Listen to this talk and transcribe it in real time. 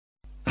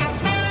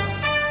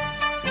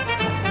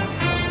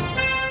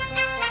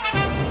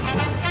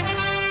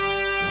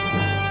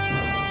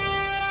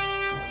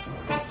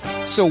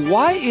So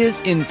why is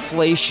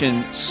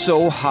inflation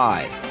so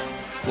high?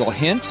 Well,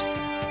 hint,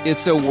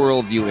 it's a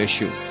worldview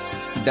issue.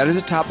 That is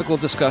a topic we'll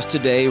discuss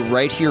today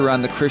right here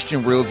on the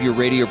Christian Worldview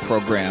radio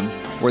program,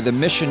 where the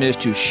mission is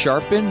to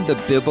sharpen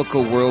the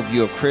biblical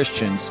worldview of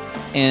Christians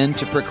and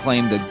to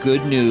proclaim the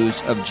good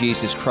news of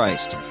Jesus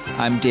Christ.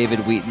 I'm David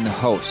Wheaton, the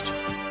host.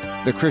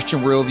 The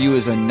Christian Worldview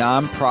is a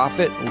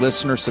nonprofit,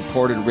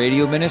 listener-supported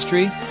radio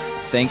ministry.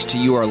 Thanks to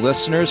you, our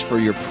listeners, for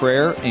your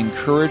prayer,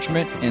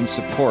 encouragement, and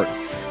support.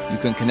 You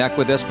can connect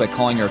with us by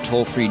calling our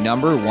toll-free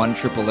number,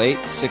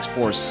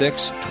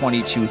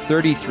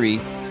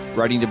 1-888-646-2233,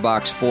 writing to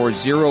Box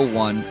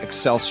 401,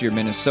 Excelsior,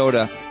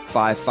 Minnesota,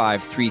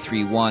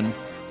 55331,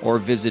 or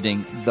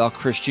visiting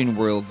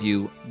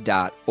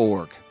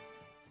thechristianworldview.org.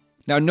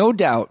 Now, no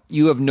doubt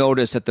you have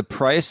noticed that the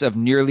price of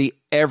nearly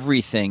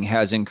everything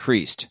has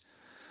increased.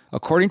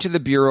 According to the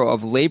Bureau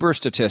of Labor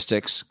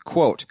Statistics,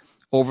 quote,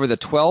 over the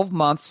 12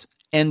 months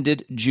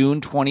ended June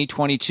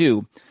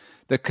 2022,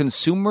 the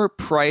Consumer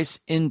Price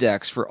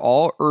Index for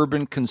all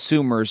urban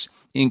consumers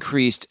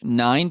increased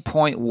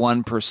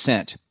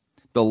 9.1%,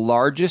 the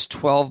largest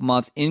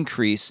 12-month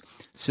increase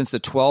since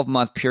the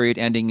 12-month period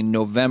ending in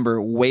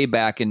November way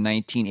back in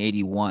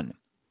 1981.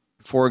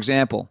 For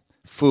example,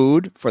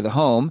 food for the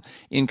home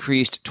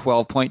increased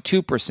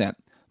 12.2%,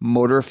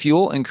 motor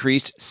fuel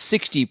increased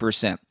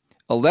 60%,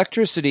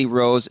 electricity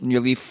rose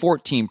nearly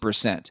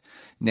 14%,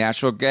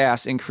 natural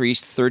gas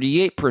increased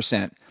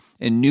 38%,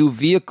 and new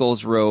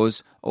vehicles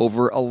rose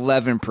over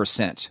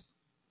 11%.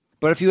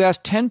 But if you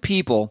ask 10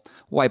 people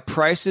why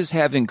prices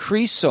have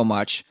increased so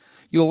much,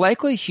 you'll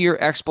likely hear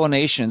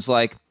explanations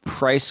like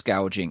price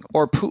gouging,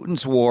 or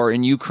Putin's war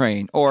in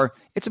Ukraine, or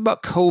it's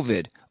about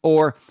COVID,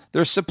 or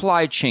there's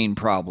supply chain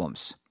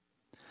problems.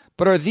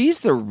 But are these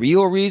the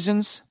real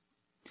reasons?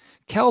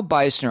 Cal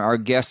Beisner, our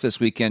guest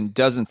this weekend,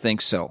 doesn't think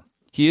so.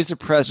 He is the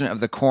president of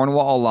the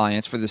Cornwall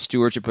Alliance for the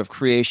Stewardship of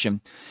Creation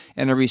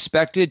and a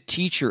respected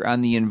teacher on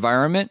the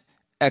environment,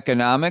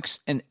 economics,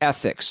 and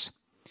ethics.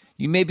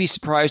 You may be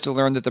surprised to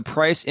learn that the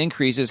price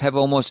increases have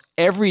almost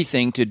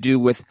everything to do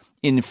with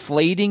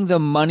inflating the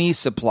money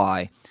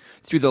supply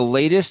through the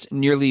latest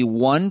nearly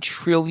 $1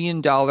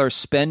 trillion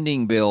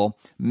spending bill,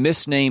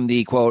 misnamed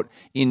the, quote,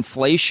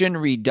 Inflation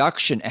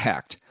Reduction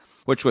Act,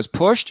 which was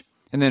pushed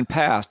and then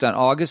passed on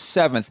August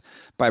 7th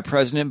by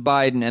President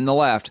Biden and the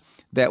left,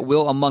 that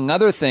will, among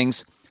other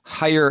things,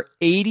 hire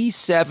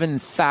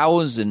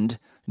 87,000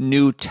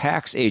 new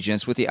tax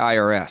agents with the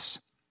IRS.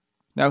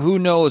 Now, who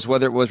knows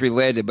whether it was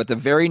related, but the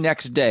very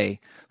next day,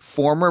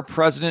 former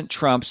President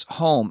Trump's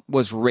home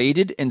was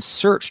raided and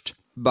searched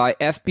by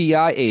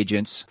FBI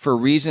agents for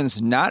reasons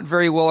not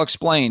very well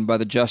explained by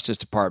the Justice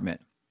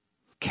Department.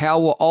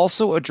 Cal will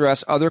also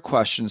address other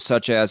questions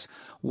such as,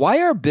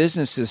 why are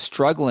businesses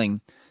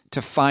struggling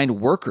to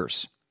find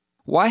workers?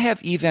 Why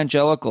have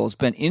evangelicals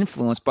been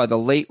influenced by the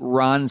late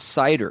Ron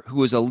Sider,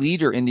 who was a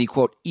leader in the,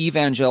 quote,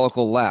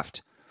 evangelical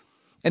left?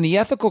 And the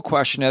ethical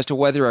question as to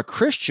whether a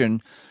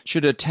Christian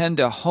should attend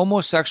a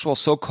homosexual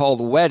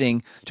so-called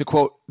wedding to,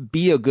 quote,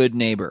 be a good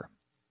neighbor.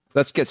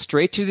 Let's get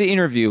straight to the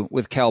interview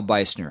with Cal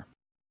Beisner.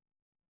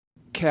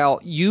 Cal,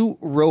 you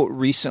wrote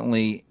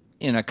recently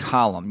in a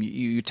column,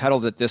 you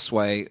titled it this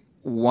way,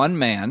 one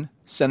man,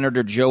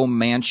 Senator Joe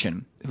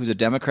Manchin, who's a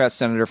Democrat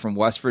senator from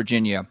West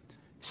Virginia,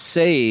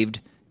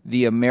 saved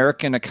the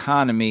American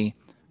economy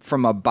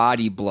from a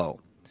body blow.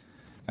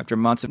 After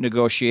months of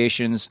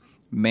negotiations,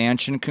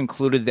 Manchin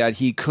concluded that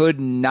he could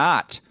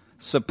not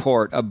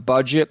support a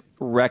budget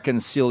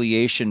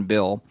reconciliation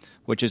bill,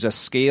 which is a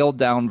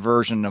scaled-down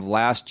version of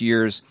last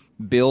year's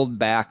Build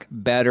Back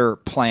Better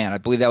plan. I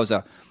believe that was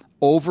a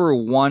over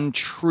 $1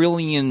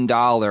 trillion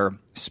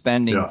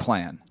spending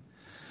plan.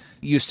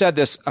 You said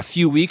this a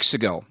few weeks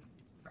ago.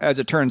 As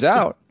it turns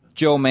out,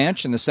 Joe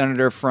Manchin, the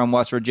senator from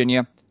West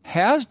Virginia,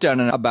 has done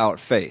an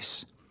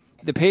about-face.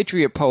 The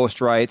Patriot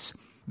Post writes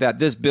that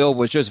this bill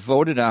was just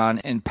voted on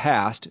and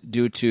passed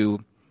due to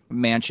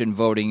Manchin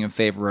voting in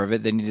favor of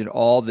it. They needed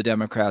all the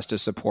Democrats to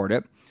support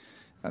it.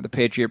 The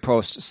Patriot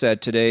Post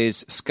said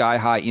today's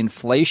sky-high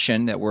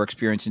inflation that we're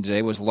experiencing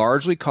today was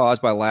largely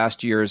caused by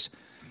last year's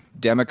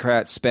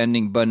Democrat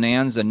spending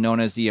bonanza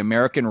known as the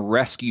American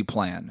Rescue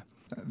Plan.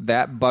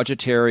 That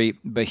budgetary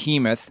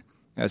behemoth,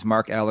 as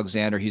Mark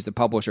Alexander, he's the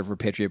publisher for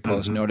Patriot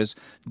Post, noticed,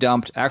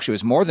 dumped, actually it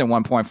was more than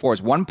 1.4,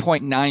 it's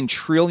 $1.9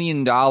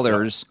 trillion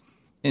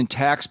in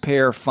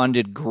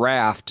taxpayer-funded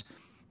graft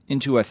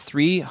into a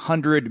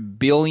 $300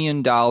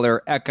 billion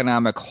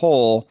economic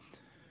hole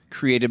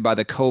created by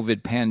the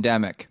COVID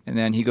pandemic. And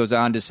then he goes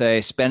on to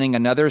say, spending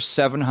another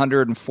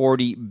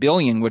 $740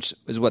 billion, which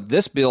is what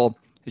this bill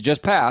that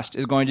just passed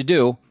is going to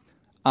do,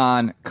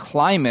 on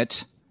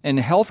climate and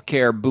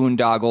healthcare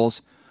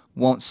boondoggles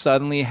won't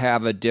suddenly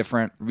have a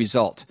different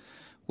result.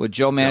 With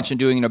Joe Manchin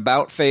doing an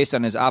about-face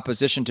on his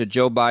opposition to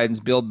Joe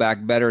Biden's Build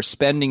Back Better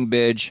spending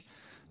bidge,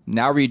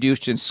 now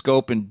reduced in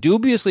scope and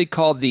dubiously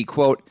called the,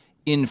 quote,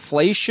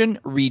 Inflation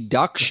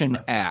Reduction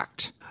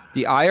Act.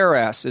 The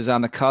IRS is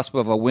on the cusp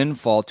of a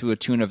windfall to a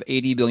tune of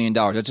 $80 billion.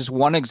 That's just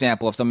one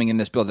example of something in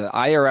this bill. The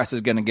IRS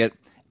is going to get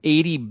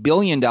 $80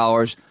 billion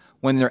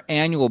when their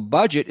annual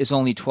budget is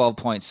only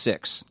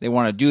 12.6. They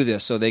want to do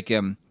this so they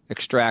can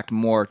extract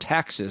more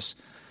taxes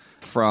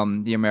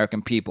from the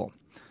American people.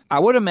 I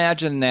would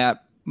imagine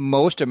that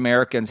most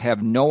Americans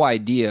have no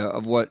idea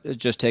of what has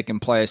just taken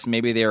place.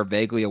 Maybe they are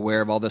vaguely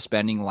aware of all the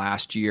spending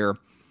last year,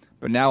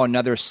 but now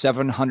another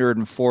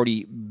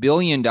 $740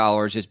 billion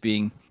is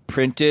being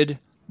printed,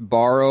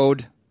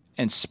 borrowed,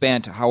 and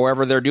spent,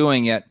 however they're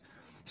doing it.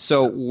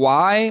 So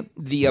why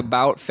the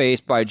about face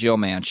by Joe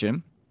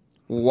Manchin?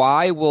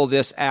 Why will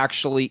this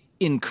actually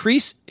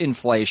increase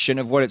inflation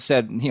of what it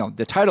said?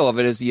 The title of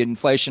it is the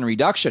Inflation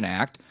Reduction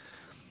Act.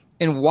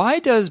 And why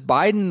does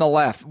Biden and the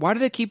left, why do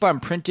they keep on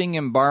printing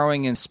and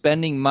borrowing and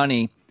spending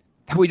money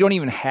that we don't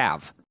even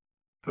have?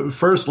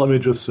 First, let me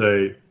just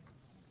say,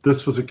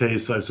 this was a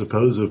case, I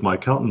suppose, of my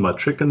counting my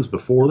chickens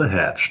before they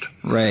hatched.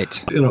 Right.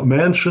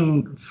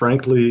 Manchin,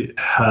 frankly,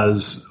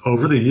 has,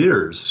 over the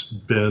years,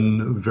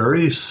 been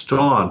very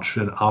staunch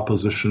in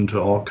opposition to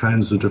all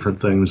kinds of different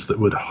things that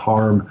would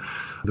harm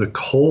the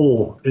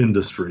coal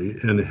industry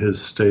in his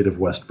state of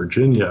West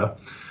Virginia.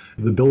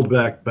 The Build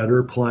Back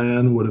Better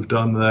plan would have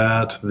done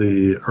that.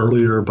 The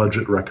earlier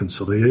budget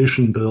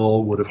reconciliation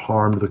bill would have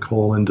harmed the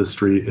coal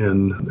industry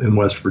in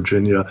West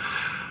Virginia.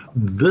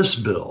 This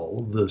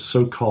bill, the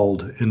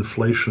so-called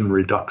Inflation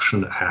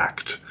Reduction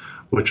Act,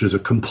 which is a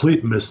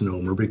complete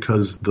misnomer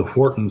because the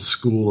Wharton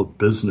School of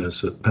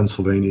Business at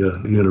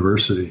Pennsylvania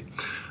University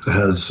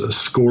has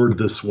scored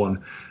this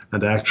one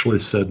and actually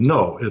said,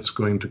 no, it's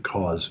going to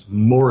cause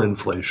more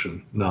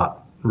inflation,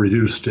 not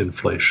reduced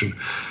inflation.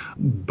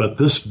 But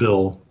this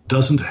bill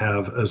doesn't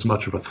have as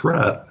much of a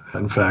threat.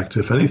 In fact,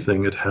 if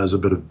anything, it has a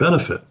bit of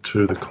benefit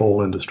to the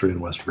coal industry in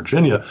West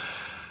Virginia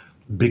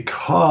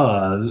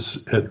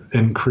because it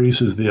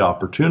increases the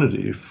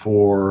opportunity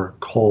for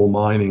coal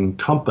mining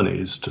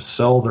companies to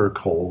sell their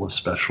coal,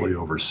 especially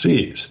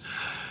overseas.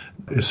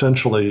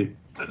 Essentially,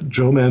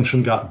 Joe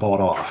Manchin got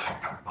bought off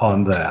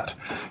on that.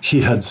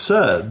 He had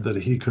said that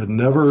he could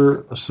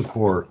never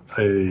support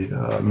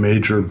a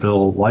major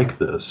bill like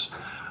this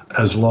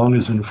as long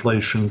as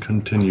inflation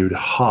continued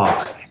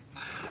high.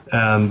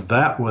 And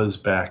that was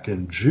back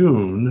in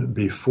June,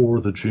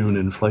 before the June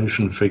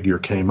inflation figure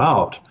came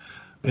out.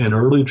 In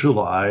early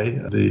July,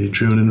 the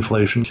June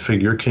inflation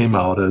figure came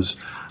out as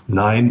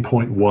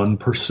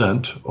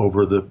 9.1%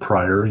 over the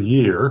prior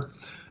year.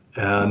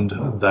 And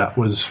that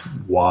was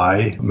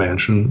why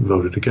Manchin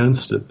voted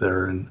against it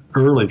there in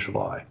early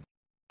July.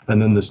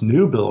 And then this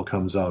new bill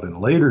comes out in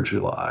later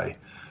July,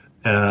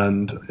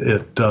 and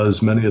it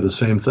does many of the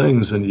same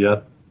things, and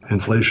yet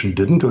inflation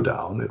didn't go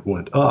down. It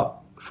went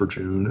up for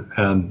June,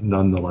 and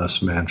nonetheless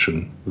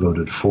Manchin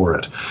voted for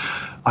it.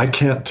 I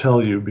can't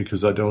tell you,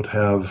 because I don't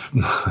have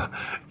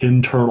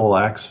internal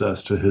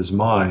access to his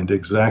mind,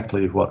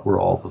 exactly what were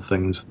all the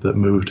things that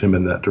moved him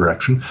in that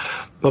direction.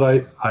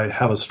 But I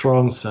have a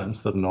strong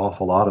sense that an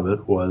awful lot of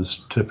it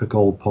was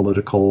typical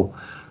political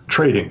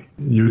trading.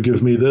 You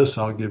give me this,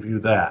 I'll give you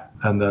that.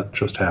 And that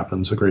just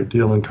happens a great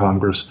deal in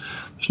Congress.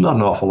 There's not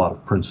an awful lot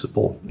of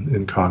principle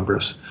in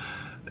Congress.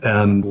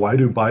 And why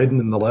do Biden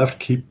and the left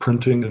keep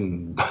printing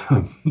and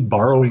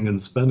borrowing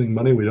and spending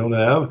money we don't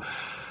have?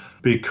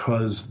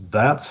 Because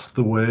that's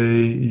the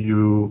way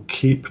you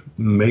keep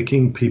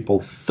making people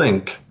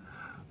think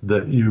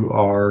that you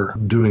are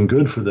doing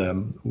good for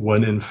them,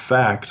 when in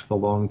fact the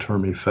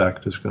long-term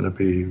effect is going to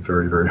be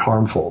very, very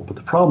harmful. But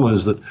the problem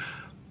is that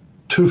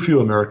too few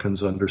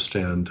Americans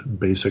understand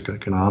basic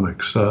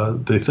economics.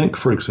 They think,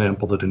 for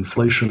example, that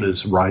inflation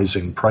is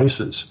rising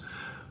prices.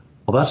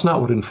 Well, that's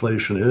not what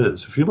inflation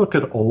is. If you look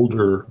at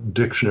older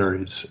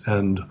dictionaries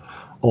and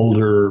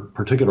older,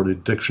 particularly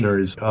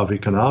dictionaries of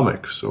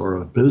economics or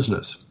of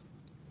business,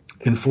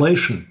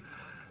 inflation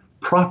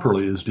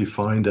properly is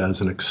defined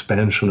as an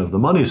expansion of the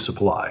money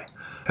supply.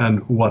 And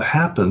what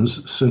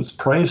happens, since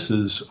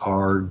prices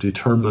are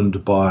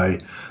determined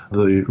by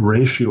the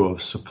ratio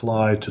of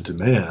supply to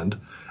demand,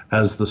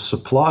 as the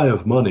supply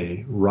of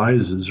money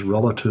rises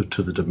relative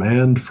to the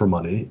demand for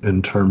money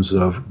in terms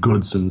of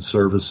goods and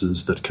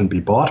services that can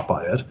be bought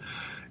by it,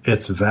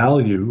 its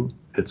value,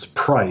 its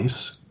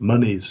price,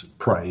 money's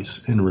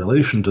price in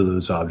relation to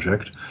those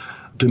objects,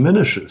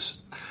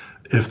 diminishes.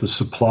 If the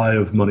supply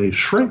of money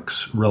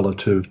shrinks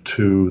relative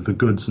to the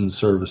goods and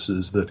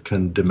services that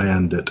can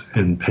demand it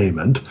in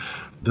payment,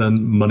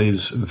 then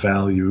money's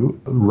value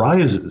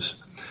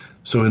rises.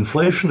 So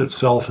inflation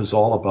itself is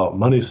all about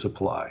money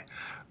supply.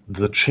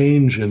 The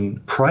change in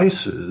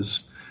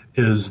prices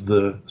is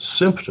the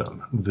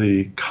symptom,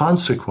 the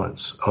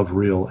consequence of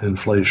real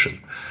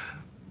inflation.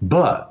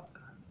 But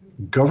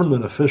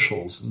government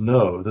officials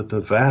know that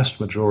the vast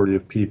majority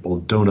of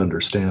people don't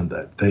understand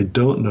that. They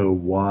don't know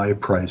why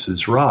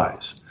prices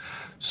rise.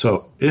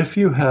 So if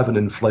you have an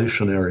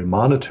inflationary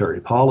monetary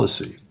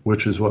policy,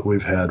 which is what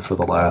we've had for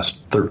the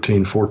last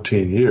 13,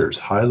 14 years,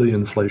 highly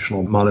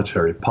inflational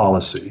monetary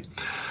policy,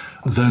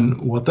 then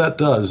what that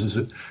does is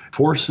it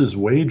forces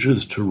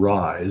wages to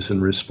rise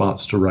in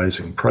response to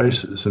rising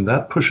prices, and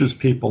that pushes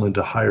people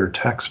into higher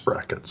tax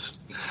brackets.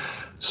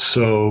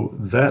 So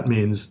that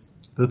means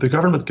that the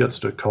government gets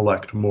to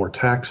collect more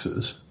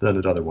taxes than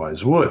it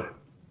otherwise would.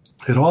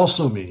 It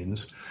also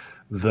means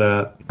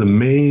that the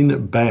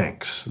main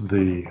banks,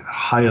 the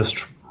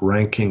highest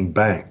ranking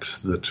banks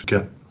that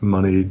get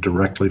money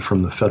directly from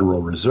the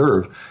Federal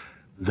Reserve,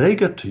 they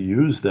get to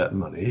use that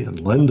money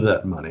and lend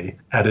that money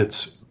at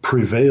its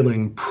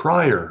prevailing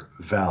prior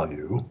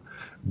value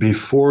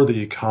before the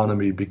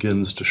economy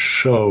begins to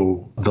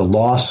show the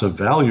loss of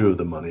value of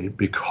the money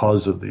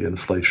because of the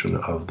inflation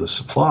of the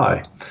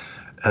supply.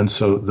 And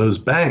so those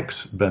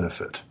banks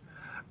benefit.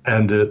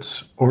 And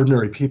it's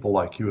ordinary people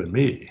like you and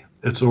me.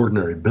 It's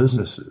ordinary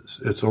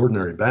businesses. It's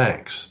ordinary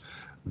banks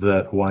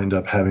that wind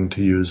up having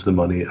to use the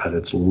money at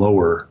its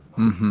lower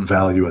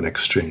value in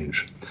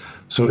exchange.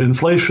 So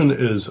inflation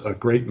is a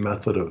great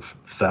method of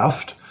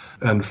theft.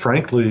 And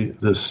frankly,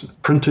 this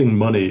printing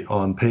money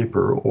on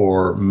paper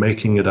or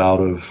making it out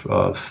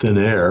of thin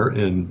air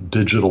in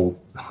digital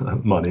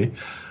money,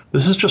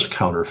 this is just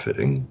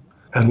counterfeiting.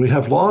 And we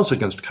have laws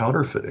against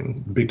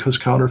counterfeiting because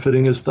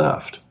counterfeiting is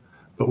theft.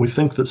 But we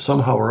think that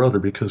somehow or other,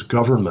 because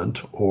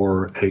government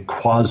or a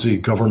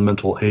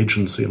quasi-governmental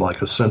agency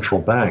like a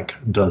central bank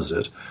does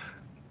it,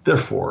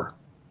 therefore,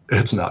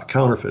 it's not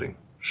counterfeiting.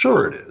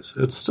 Sure it is.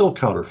 It's still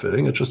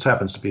counterfeiting. It just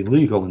happens to be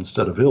legal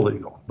instead of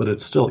illegal. But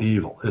it's still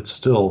evil. It's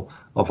still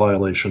a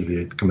violation of the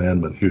Eighth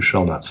Commandment, you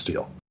shall not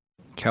steal.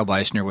 Cal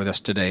Beisner with us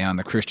today on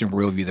the Christian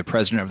Worldview, the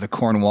president of the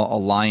Cornwall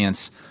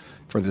Alliance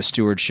for the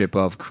Stewardship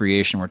of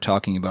Creation. We're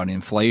talking about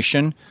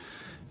inflation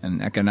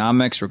and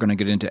economics. We're going to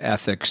get into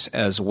ethics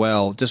as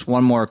well. Just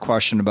one more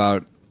question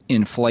about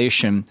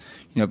inflation.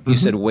 You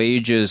said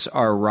wages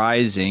are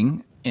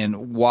rising.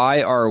 And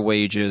why are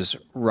wages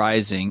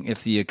rising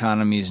if the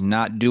economy is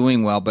not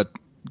doing well? But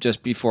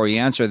just before you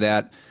answer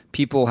that,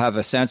 people have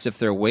a sense if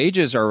their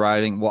wages are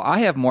rising, well, I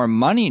have more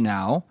money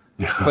now.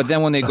 But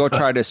then when they go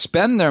try to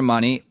spend their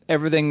money,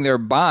 everything they're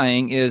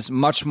buying is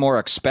much more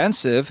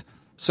expensive.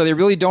 So they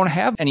really don't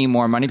have any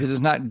more money because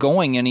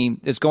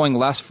it's going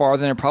less far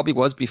than it probably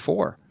was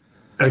before.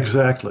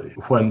 Exactly.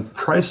 When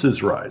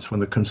prices rise,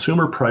 when the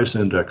consumer price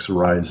index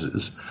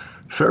rises,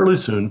 fairly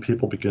soon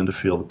people begin to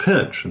feel the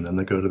pinch, and then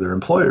they go to their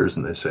employers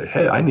and they say,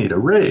 hey, I need a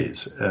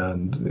raise.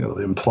 And the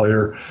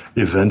employer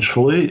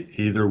eventually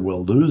either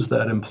will lose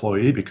that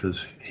employee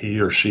because he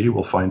or she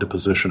will find a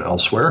position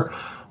elsewhere,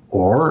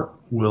 or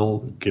will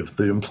give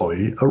the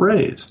employee a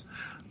raise.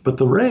 But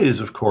the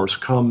raise, of course,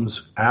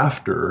 comes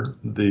after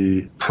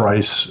the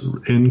price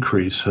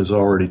increase has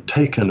already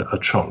taken a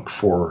chunk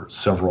for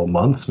several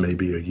months,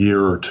 maybe a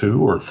year or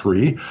two or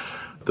three.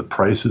 The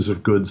prices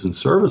of goods and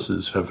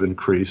services have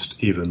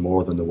increased even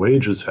more than the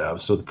wages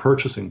have, so the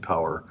purchasing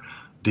power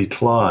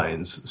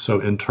declines. So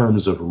in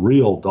terms of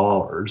real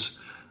dollars,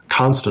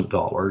 constant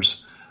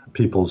dollars,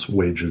 people's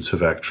wages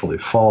have actually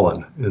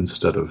fallen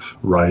instead of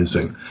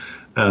rising.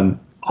 And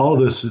all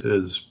of this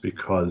is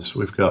because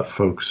we've got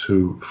folks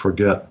who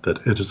forget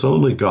that it is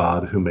only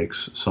God who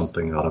makes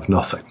something out of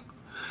nothing.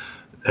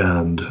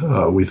 And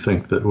we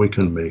think that we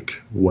can make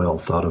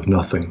wealth out of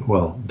nothing.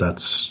 Well,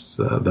 that's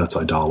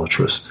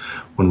idolatrous.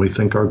 When we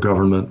think our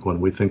government, when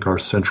we think our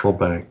central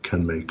bank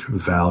can make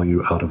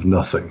value out of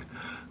nothing,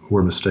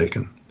 we're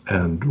mistaken,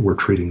 and we're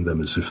treating them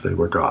as if they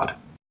were God.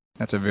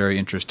 That's a very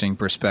interesting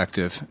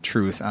perspective,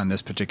 truth on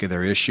this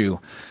particular issue.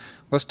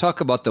 Let's talk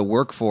about the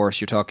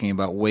workforce. You're talking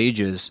about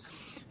wages.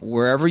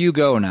 Wherever you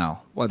go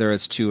now, whether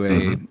it's to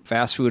a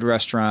fast food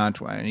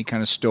restaurant, or any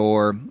kind of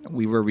store,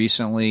 we were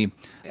recently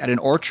at an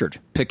orchard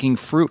picking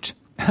fruit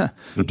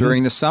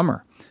during the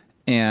summer.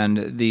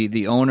 And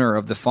the owner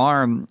of the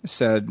farm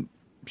said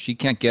she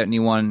can't get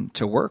anyone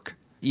to work,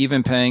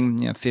 even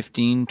paying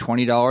 $15,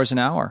 $20 an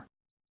hour.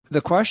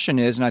 The question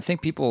is, and I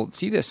think people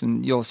see this,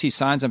 and you'll see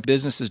signs on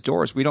businesses'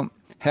 doors, we don't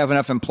have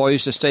enough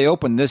employees to stay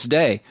open this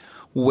day.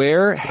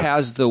 Where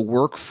has the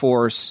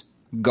workforce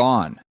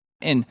gone?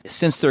 And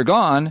since they're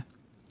gone,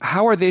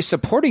 how are they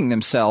supporting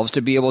themselves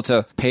to be able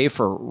to pay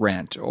for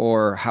rent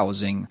or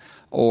housing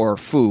or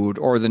food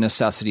or the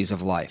necessities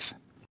of life?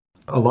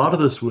 A lot of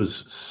this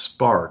was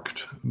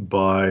sparked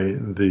by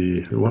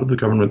what did the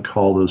government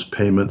call those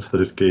payments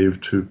that it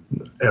gave to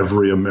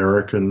every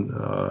American,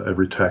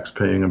 every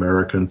tax-paying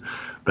American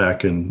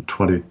back in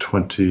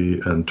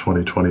 2020 and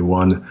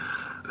 2021?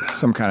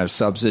 Some kind of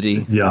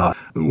subsidy. Yeah,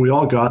 we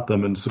all got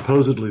them, and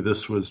supposedly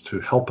this was to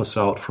help us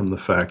out from the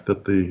fact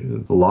that the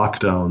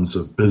lockdowns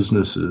of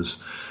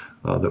businesses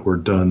that were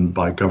done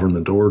by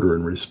government order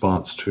in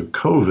response to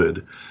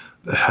COVID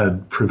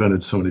had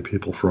prevented so many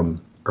people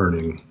from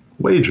earning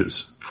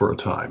wages for a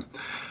time.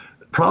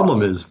 The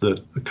problem is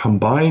that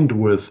combined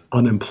with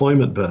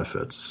unemployment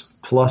benefits,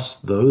 plus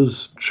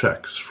those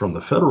checks from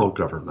the federal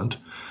government,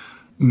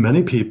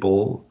 many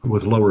people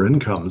with lower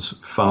incomes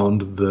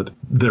found that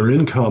their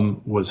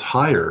income was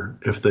higher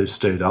if they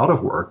stayed out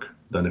of work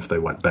than if they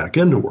went back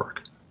into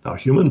work. Now,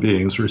 human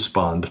beings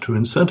respond to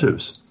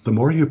incentives. The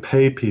more you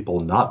pay people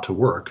not to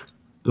work,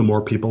 the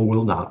more people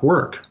will not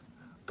work.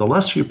 The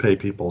less you pay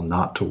people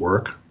not to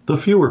work, the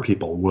fewer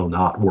people will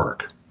not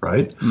work.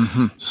 right?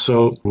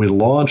 So we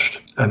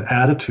launched an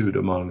attitude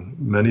among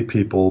many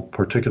people,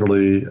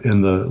 particularly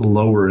in the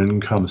lower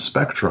income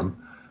spectrum,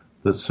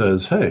 that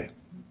says, hey,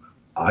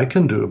 I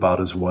can do about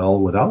as well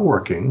without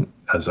working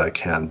as I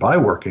can by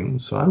working,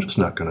 so I'm just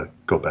not going to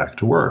go back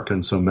to work.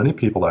 And so many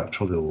people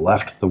actually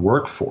left the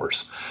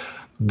workforce.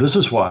 This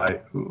is why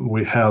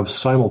we have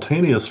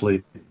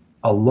simultaneously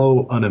a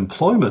low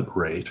unemployment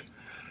rate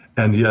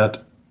and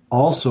yet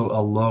also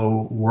a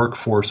low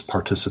workforce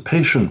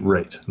participation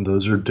rate. And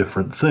those are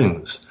different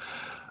things.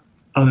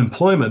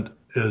 Unemployment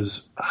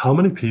is how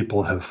many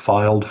people have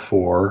filed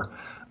for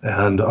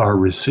and are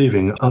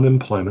receiving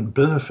unemployment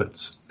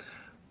benefits.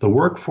 The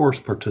workforce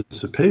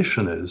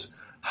participation is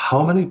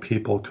how many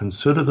people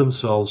consider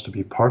themselves to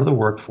be part of the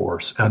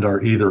workforce and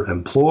are either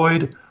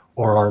employed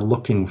or are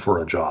looking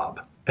for a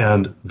job.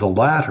 And the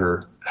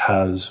latter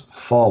has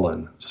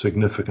fallen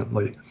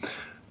significantly.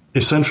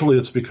 Essentially,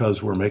 it's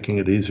because we're making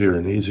it easier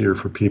and easier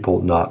for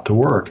people not to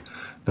work.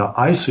 Now,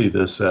 I see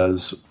this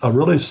as a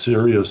really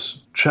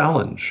serious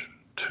challenge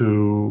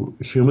to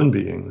human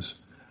beings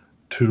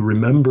to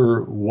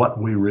remember what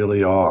we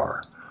really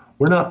are.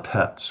 We're not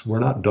pets. We're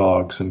not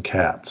dogs and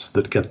cats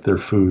that get their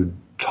food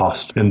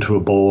tossed into a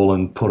bowl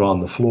and put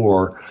on the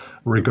floor,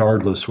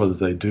 regardless whether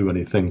they do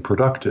anything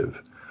productive.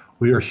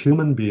 We are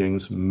human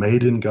beings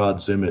made in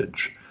God's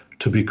image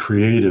to be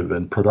creative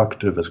and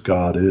productive as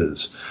God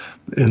is.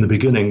 In the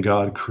beginning,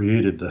 God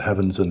created the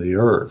heavens and the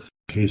earth.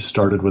 He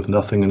started with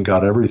nothing and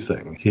got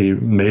everything. He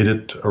made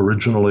it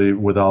originally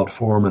without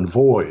form and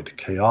void,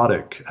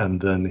 chaotic,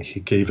 and then he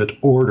gave it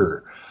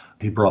order.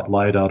 He brought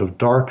light out of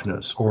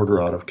darkness,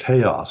 order out of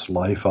chaos,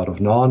 life out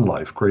of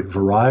non-life, great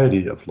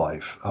variety of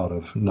life out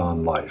of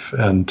non-life,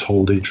 and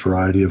told each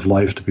variety of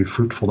life to be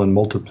fruitful and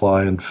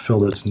multiply and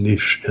fill its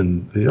niche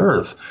in the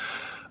earth.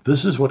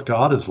 This is what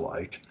God is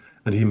like,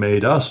 and he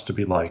made us to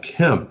be like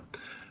him.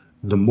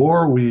 The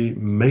more we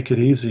make it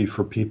easy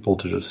for people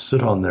to just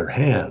sit on their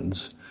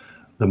hands,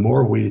 the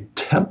more we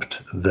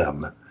tempt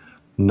them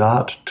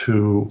not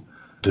to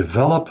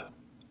develop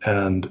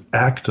and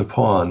act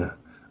upon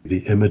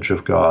the image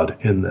of God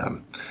in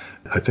them.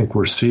 I think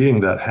we're seeing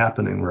that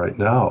happening right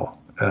now.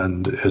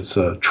 And it's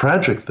a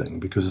tragic thing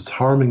because it's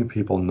harming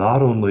people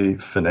not only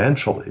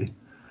financially,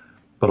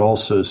 but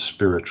also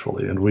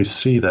spiritually. And we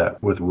see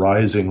that with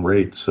rising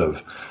rates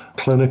of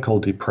clinical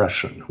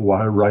depression,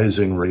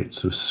 rising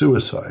rates of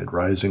suicide,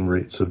 rising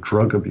rates of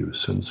drug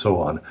abuse, and so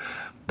on,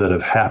 that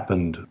have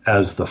happened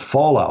as the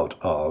fallout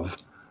of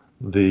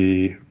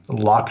the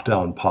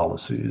lockdown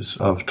policies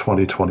of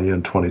 2020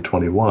 and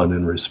 2021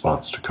 in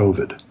response to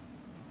COVID.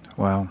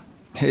 Wow.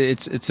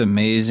 It's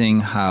amazing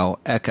how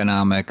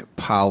economic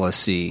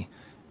policy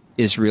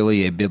is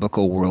really a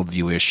biblical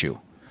worldview issue.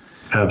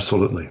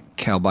 Absolutely.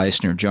 Cal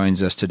Beisner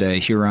joins us today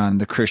here on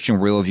the Christian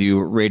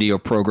Worldview radio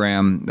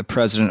program, the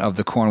president of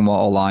the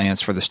Cornwall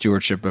Alliance for the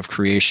Stewardship of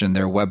Creation.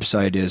 Their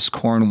website is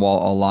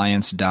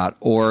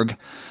cornwallalliance.org,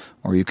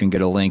 or you can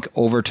get a link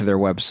over to their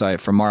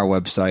website from our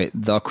website,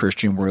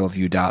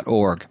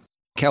 thechristianworldview.org.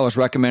 Cal has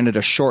recommended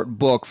a short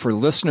book for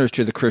listeners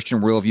to the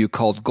Christian Worldview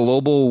called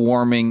Global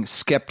Warming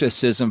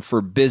Skepticism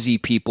for Busy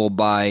People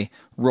by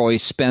Roy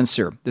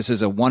Spencer. This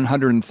is a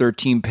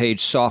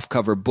 113-page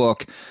softcover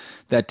book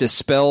that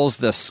dispels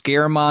the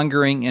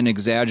scaremongering and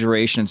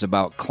exaggerations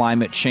about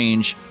climate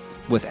change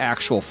with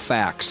actual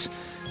facts.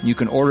 You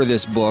can order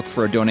this book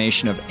for a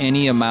donation of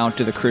any amount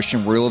to the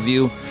Christian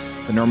Worldview.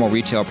 The normal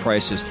retail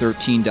price is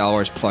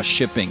 $13 plus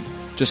shipping.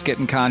 Just get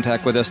in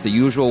contact with us the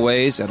usual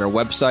ways at our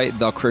website,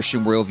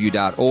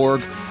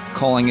 thechristianworldview.org,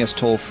 calling us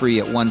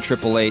toll-free at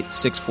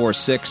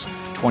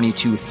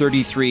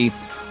 1-888-646-2233,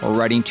 or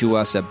writing to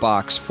us at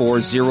Box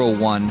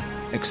 401,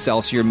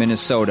 Excelsior,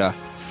 Minnesota,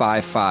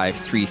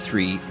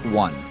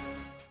 55331.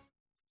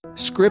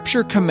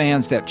 Scripture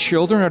commands that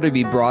children are to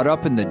be brought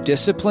up in the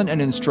discipline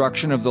and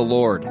instruction of the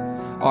Lord.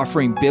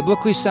 Offering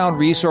biblically sound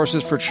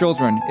resources for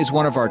children is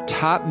one of our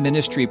top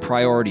ministry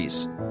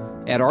priorities.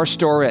 At our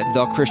store at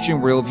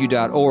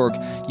thechristianworldview.org,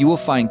 you will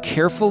find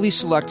carefully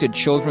selected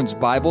children's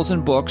Bibles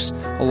and books,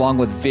 along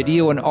with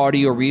video and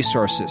audio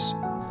resources.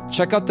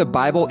 Check out the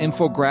Bible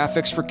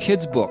infographics for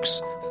kids'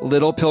 books,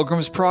 Little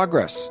Pilgrim's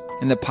Progress,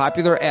 and the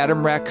popular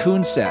Adam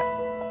Raccoon set.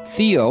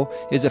 Theo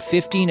is a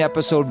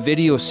 15-episode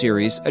video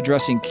series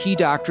addressing key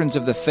doctrines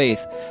of the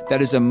faith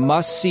that is a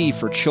must-see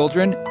for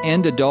children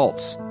and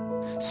adults.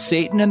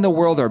 Satan and the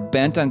world are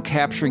bent on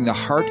capturing the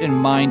heart and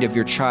mind of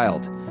your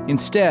child.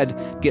 Instead,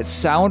 get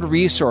sound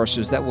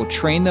resources that will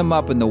train them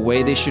up in the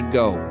way they should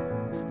go.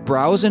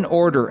 Browse and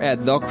order at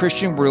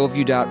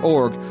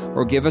thechristianworldview.org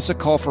or give us a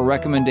call for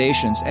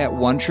recommendations at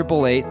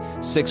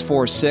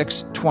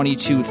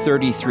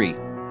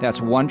 1-888-646-2233.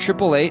 That's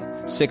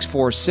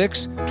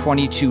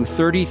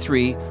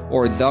 1-888-646-2233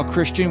 or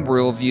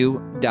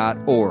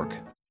thechristianworldview.org.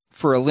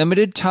 For a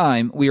limited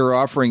time, we are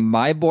offering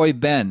My Boy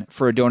Ben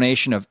for a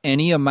donation of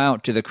any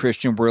amount to the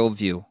Christian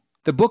Worldview.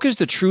 The book is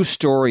the true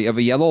story of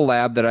a yellow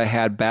lab that I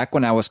had back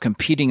when I was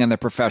competing on the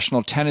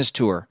professional tennis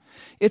tour.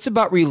 It's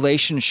about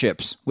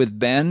relationships with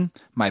Ben,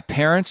 my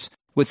parents,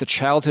 with a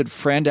childhood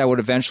friend I would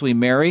eventually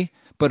marry,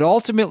 but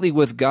ultimately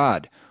with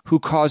God, who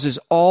causes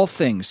all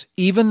things,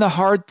 even the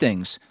hard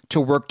things,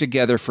 to work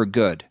together for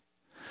good.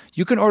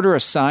 You can order a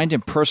signed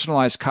and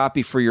personalized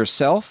copy for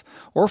yourself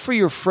or for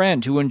your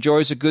friend who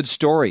enjoys a good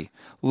story,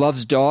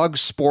 loves dogs,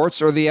 sports,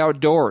 or the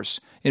outdoors,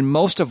 and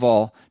most of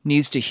all,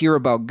 needs to hear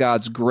about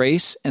God's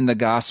grace and the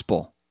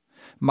gospel.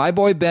 My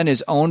Boy Ben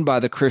is owned by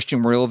the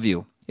Christian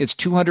Worldview. It's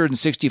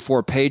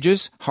 264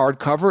 pages,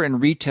 hardcover,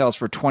 and retails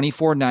for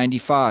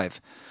 $24.95.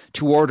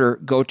 To order,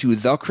 go to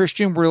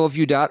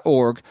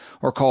thechristianworldview.org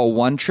or call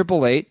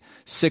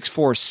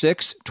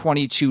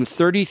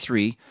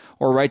 1-888-646-2233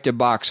 or write to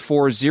Box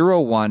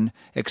 401,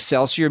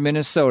 Excelsior,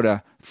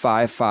 Minnesota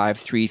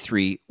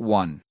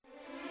 55331.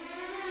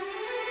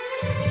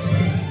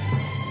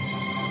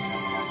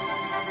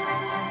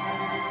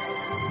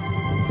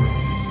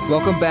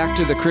 Welcome back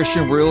to The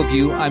Christian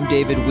Worldview. I'm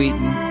David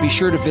Wheaton. Be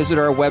sure to visit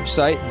our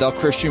website,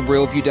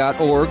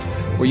 thechristianworldview.org,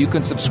 where you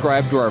can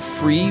subscribe to our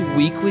free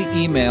weekly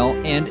email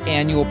and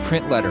annual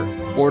print letter,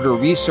 order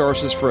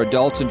resources for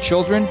adults and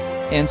children,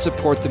 and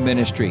support the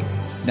ministry.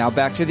 Now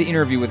back to the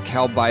interview with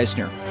Cal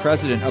Beisner,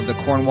 president of the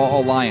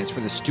Cornwall Alliance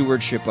for the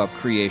Stewardship of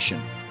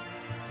Creation.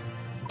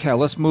 Cal,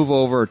 let's move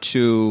over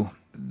to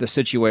the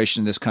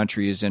situation this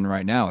country is in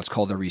right now. It's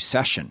called a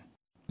recession.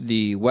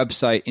 The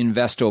website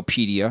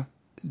Investopedia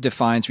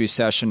defines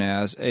recession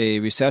as a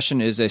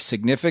recession is a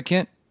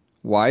significant,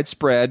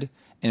 widespread,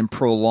 and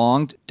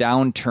prolonged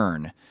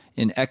downturn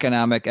in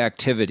economic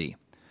activity.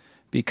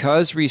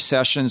 Because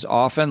recessions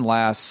often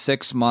last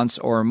 6 months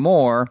or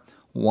more,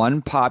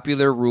 one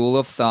popular rule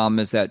of thumb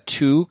is that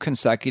 2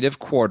 consecutive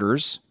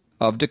quarters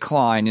of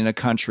decline in a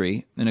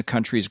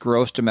country's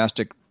gross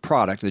domestic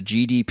product, the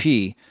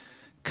GDP,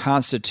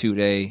 constitute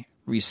a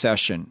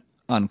recession,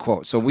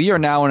 unquote. So we are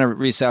now in a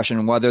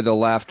recession, whether the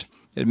left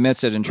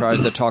admits it and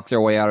tries to talk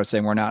their way out of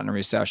saying we're not in a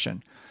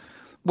recession.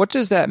 What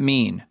does that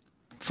mean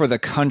for the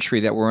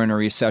country that we're in a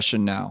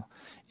recession now?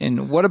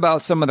 And what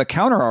about some of the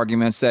counter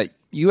arguments that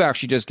you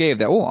actually just gave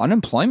that,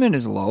 unemployment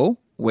is low,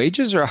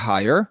 wages are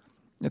higher,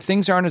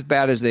 things aren't as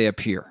bad as they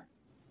appear?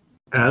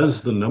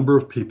 As the number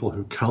of people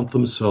who count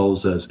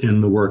themselves as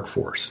in the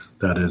workforce,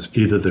 that is,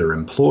 either they're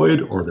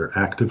employed or they're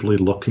actively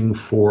looking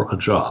for a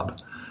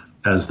job,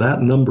 as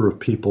that number of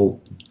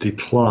people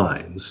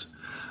declines,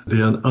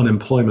 the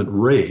unemployment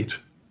rate,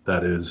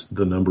 that is,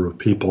 the number of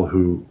people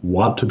who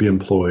want to be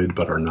employed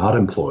but are not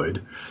employed,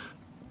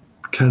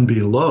 can be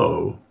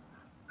low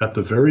at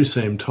the very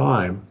same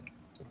time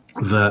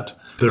that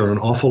there are an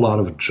awful lot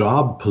of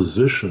job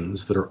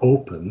positions that are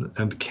open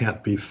and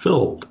can't be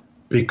filled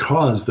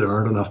because there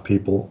aren't enough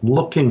people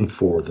looking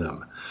for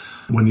them.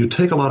 When you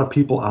take a lot of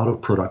people out of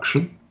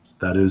production,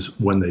 that is,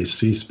 when they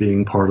cease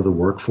being part of the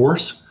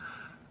workforce,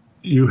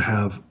 you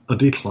have a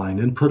decline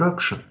in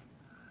production.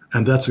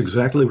 And that's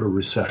exactly what a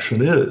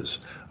recession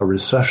is. A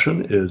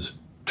recession is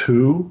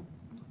 2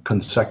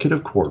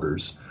 consecutive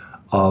quarters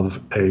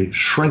of a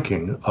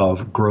shrinking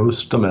of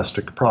gross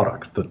domestic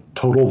product, the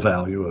total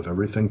value of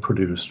everything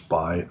produced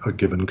by a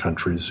given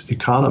country's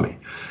economy.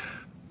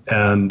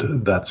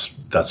 And that's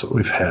what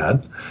we've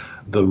had.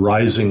 The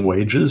rising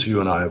wages, you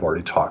and I have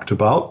already talked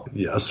about.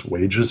 Yes,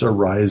 wages are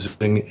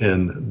rising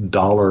in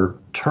dollar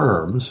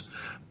terms,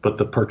 but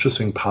the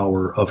purchasing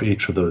power of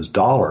each of those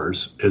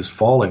dollars is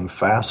falling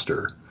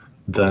faster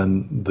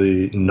than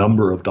the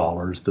number of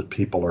dollars that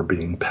people are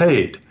being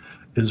paid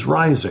is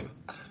rising.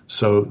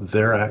 So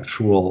their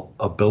actual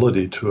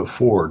ability to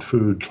afford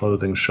food,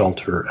 clothing,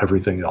 shelter,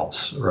 everything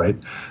else, right,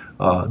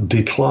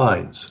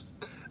 declines.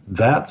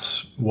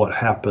 That's what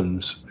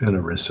happens in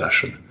a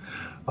recession.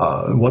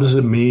 What does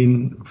it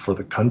mean for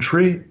the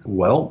country?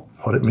 Well,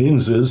 what it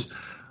means is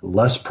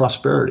less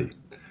prosperity.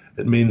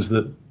 It means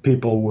that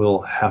people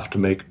will have to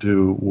make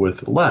do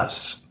with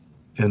less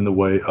in the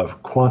way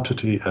of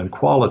quantity and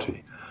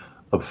quality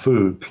of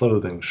food,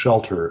 clothing,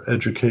 shelter,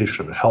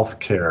 education,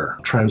 healthcare,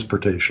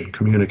 transportation,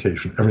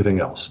 communication, everything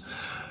else.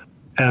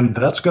 And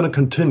that's going to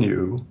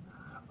continue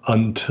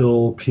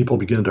until people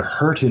begin to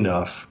hurt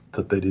enough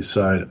that they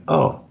decide,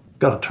 got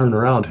to turn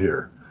around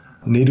here.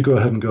 I need to go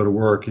ahead and go to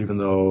work even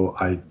though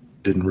I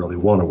didn't really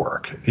want to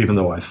work, even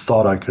though I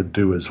thought I could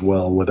do as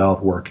well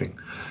without working.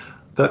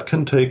 That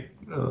can take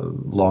a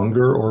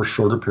longer or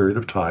shorter period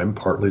of time,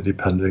 partly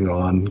depending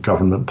on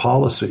government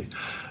policy.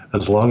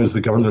 As long as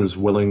the government is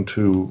willing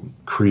to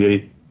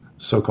create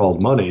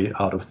so-called money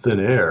out of thin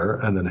air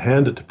and then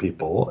hand it to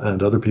people,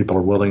 and other people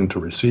are willing to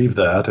receive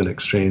that in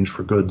exchange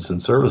for goods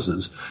and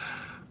services,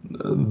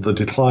 the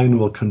decline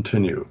will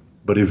continue.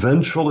 But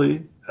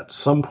eventually, at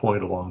some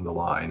point along the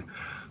line,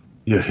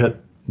 you hit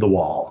the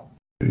wall.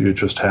 You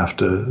just have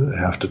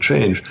to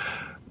change.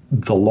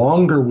 The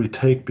longer we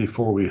take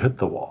before we hit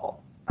the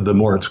wall, the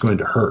more it's going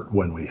to hurt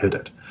when we hit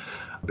it.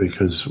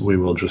 Because we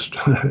will just,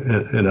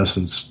 in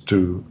essence,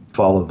 to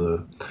follow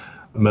the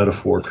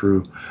metaphor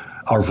through,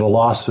 our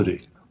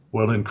velocity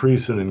will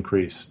increase and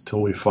increase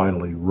till we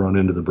finally run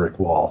into the brick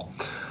wall.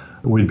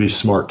 We'd be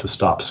smart to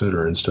stop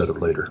sooner instead of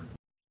later.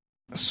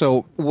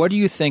 So what do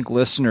you think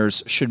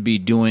listeners should be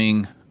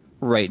doing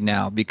right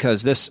now?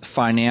 Because this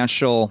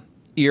financial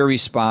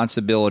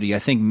irresponsibility, I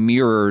think,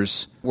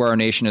 mirrors where our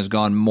nation has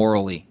gone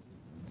morally.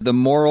 The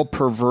moral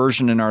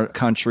perversion in our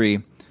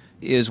country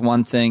is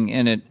one thing,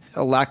 and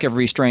a lack of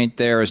restraint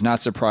there is not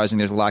surprising.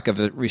 There's a lack of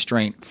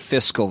restraint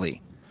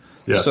fiscally.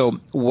 Yes. So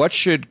what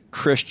should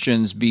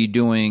Christians be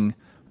doing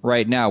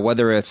right now,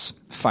 whether it's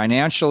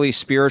financially,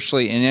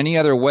 spiritually, in any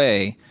other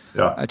way,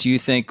 do you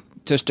think,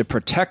 just to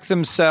protect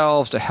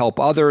themselves, to help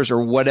others,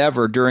 or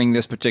whatever during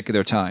this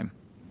particular time?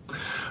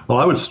 Well,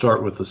 I would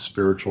start with the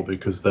spiritual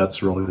because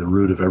that's really the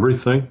root of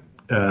everything.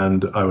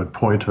 And I would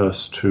point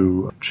us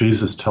to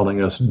Jesus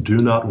telling us, do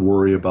not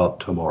worry about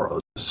tomorrow.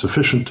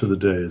 Sufficient to the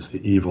day is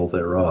the evil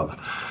thereof.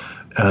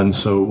 And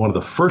so one of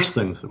the first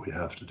things that we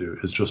have to do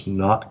is just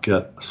not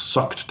get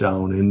sucked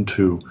down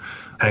into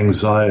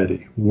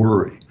anxiety,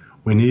 worry.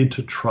 We need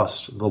to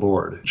trust the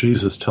Lord.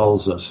 Jesus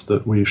tells us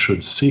that we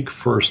should seek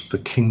first the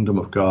kingdom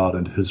of God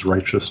and his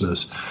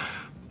righteousness.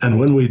 And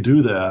when we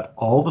do that,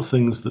 all the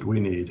things that we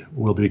need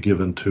will be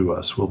given to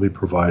us, will be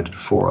provided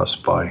for us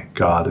by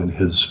God in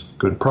his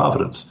good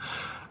providence.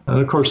 And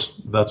of course,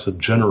 that's a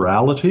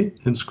generality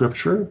in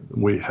Scripture.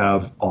 We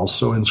have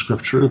also in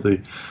Scripture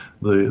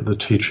the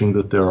teaching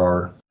that there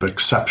are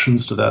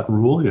exceptions to that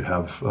rule. You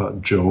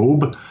have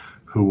Job,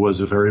 who was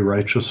a very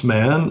righteous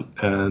man,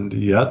 and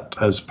yet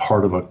as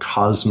part of a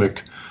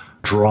cosmic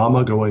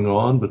drama going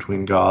on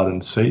between God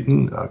and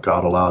Satan,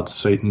 God allowed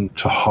Satan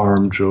to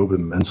harm Job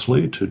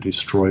immensely, to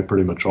destroy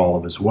pretty much all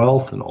of his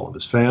wealth and all of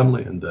his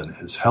family and then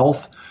his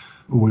health.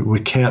 We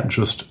can't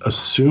just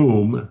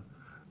assume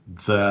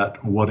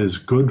that what is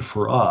good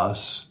for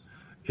us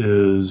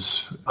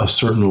is a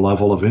certain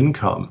level of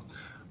income.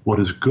 What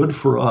is good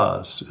for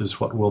us is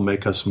what will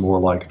make us more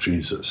like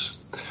Jesus.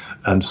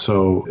 And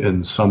so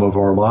in some of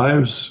our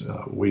lives,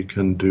 we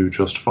can do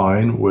just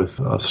fine with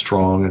a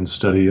strong and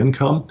steady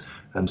income.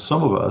 And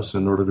some of us,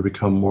 in order to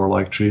become more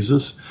like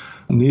Jesus,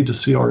 need to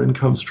see our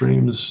income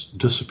streams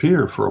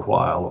disappear for a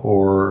while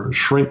or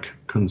shrink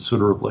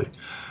considerably.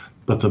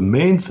 But the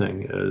main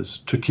thing is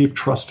to keep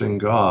trusting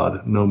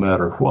God no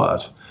matter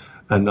what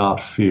and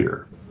not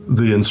fear.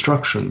 The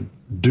instruction,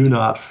 do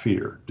not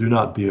fear, do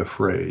not be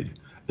afraid,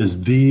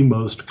 is the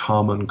most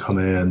common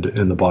command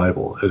in the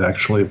Bible. It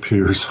actually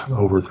appears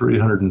over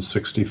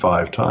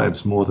 365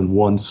 times, more than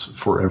once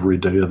for every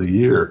day of the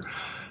year.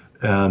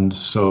 And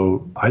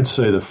so I'd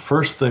say the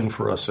first thing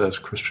for us as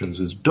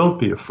Christians is don't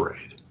be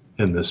afraid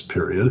in this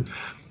period.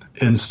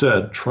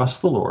 Instead,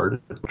 trust the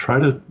Lord. Try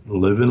to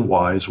live in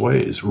wise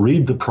ways.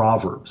 Read the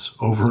Proverbs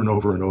over and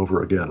over and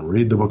over again.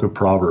 Read the book of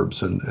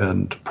Proverbs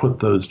and put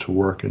those to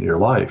work in your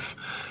life.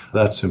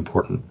 That's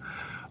important.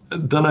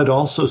 Then I'd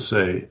also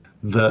say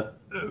that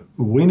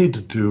we need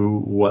to do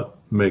what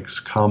makes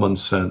common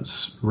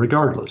sense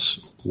regardless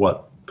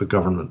what the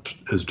government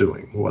is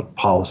doing, what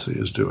policy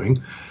is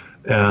doing.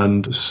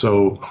 And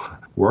so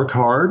work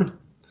hard,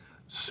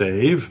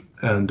 save,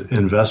 and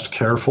invest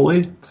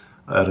carefully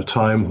at a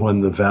time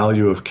when the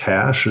value of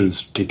cash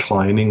is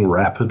declining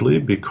rapidly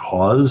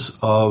because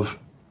of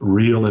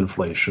real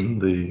inflation,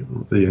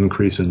 the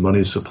increase in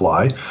money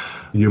supply.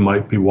 You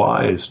might be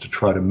wise to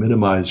try to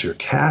minimize your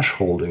cash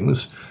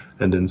holdings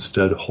and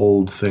instead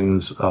hold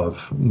things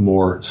of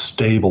more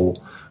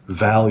stable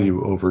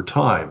value over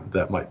time.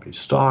 That might be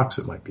stocks,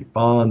 it might be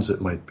bonds,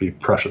 it might be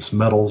precious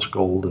metals,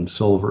 gold and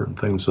silver and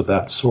things of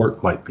that sort,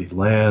 it might be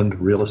land,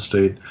 real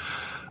estate.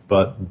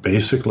 But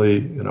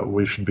basically,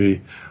 we should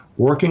be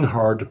working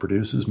hard to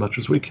produce as much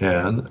as we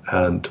can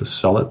and to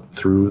sell it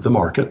through the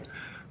market.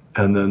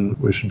 And then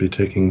we should be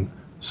taking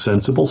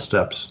sensible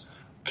steps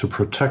to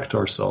protect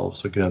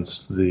ourselves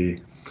against the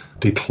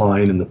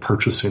decline in the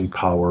purchasing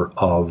power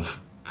of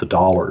the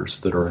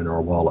dollars that are in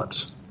our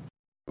wallets.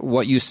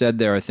 What you said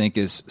there, I think,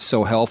 is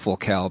so helpful,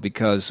 Cal,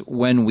 because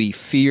when we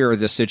fear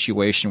the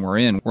situation we're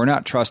in, we're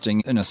not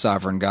trusting in a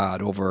sovereign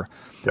God over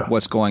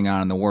what's going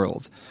on in the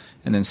world.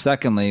 And then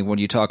secondly, when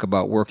you talk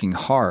about working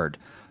hard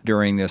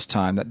during this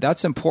time,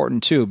 that's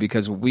important too,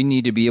 because we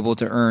need to be able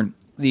to earn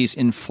these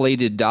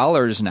inflated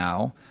dollars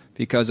now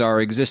because our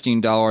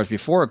existing dollars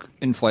before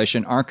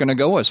inflation aren't going to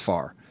go as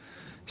far.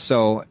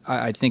 So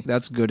I think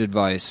that's good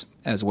advice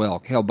as well.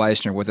 Cal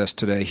Beisner with us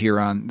today here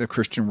on the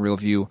Christian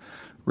Worldview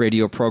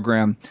radio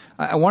program.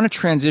 I want to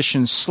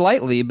transition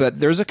slightly, but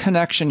there's a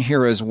connection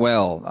here as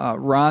well.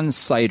 Ron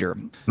Sider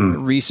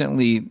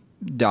recently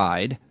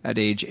died at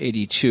age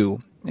 82,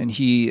 and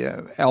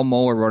Al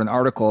Mohler wrote an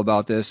article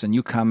about this, and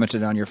you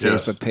commented on your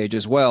Facebook page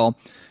as well,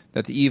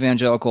 that the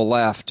evangelical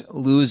left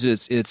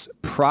loses its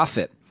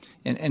profit.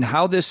 And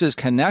how this is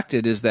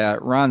connected is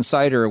that Ron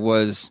Sider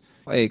was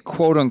a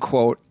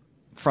quote-unquote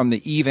from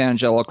the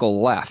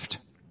evangelical left.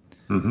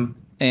 Mm-hmm.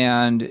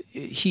 And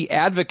he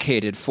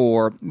advocated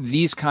for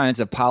these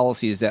kinds of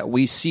policies that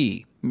we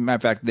see. Matter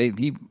of fact,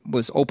 he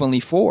was openly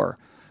for,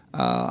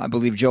 I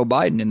believe, Joe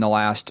Biden in the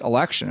last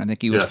election. I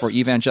think he was for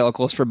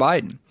evangelicals for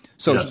Biden.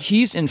 So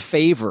he's in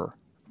favor.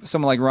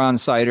 Someone like Ron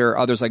Sider,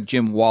 others like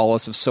Jim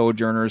Wallace of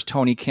Sojourners,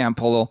 Tony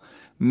Campolo,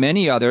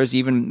 many others,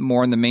 even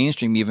more in the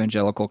mainstream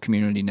evangelical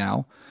community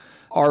now,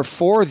 are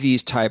for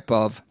these type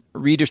of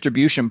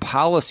redistribution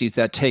policies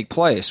that take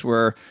place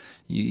where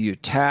You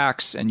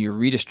tax and you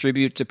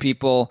redistribute to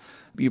people.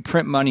 You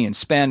print money and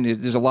spend.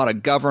 There's a lot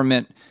of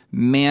government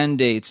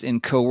mandates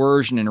and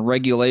coercion and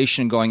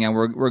regulation going on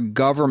where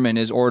government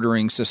is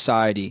ordering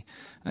society,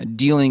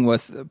 dealing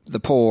with the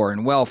poor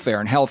and welfare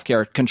and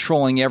healthcare,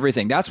 controlling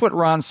everything. That's what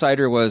Ron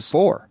Sider was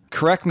for.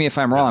 Correct me if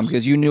I'm wrong,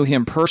 because you knew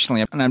him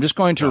personally. And I'm just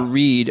going to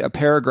read a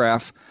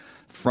paragraph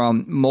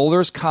from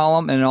Mohler's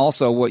column and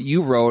also what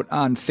you wrote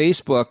on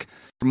Facebook.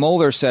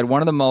 Mohler said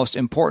one of the most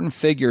important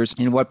figures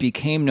in what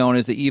became known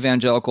as the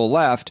evangelical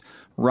left,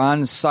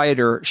 Ron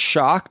Sider,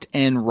 shocked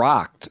and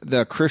rocked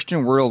the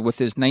Christian world with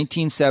his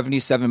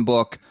 1977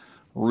 book,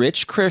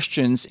 Rich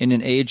Christians in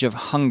an Age of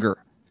Hunger.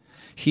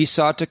 He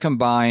sought to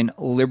combine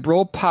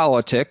liberal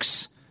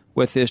politics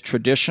with his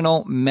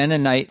traditional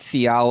Mennonite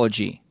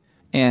theology.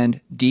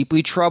 And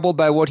deeply troubled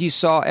by what he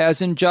saw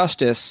as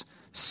injustice,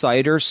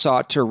 Sider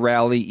sought to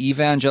rally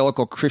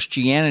evangelical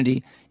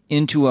Christianity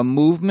into a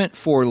movement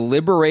for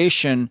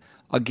liberation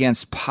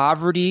against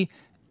poverty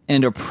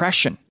and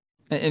oppression.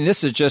 And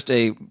this is just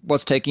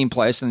what's taking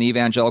place in the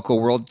evangelical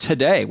world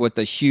today with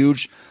the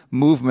huge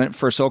movement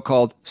for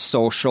so-called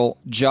social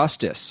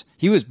justice.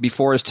 He was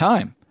before his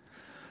time.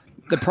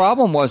 The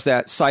problem was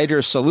that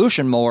Sider's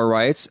solution, Mohler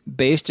writes,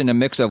 based in a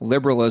mix of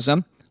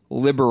liberalism,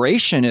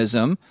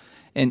 liberationism,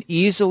 and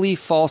easily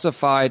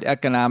falsified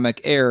economic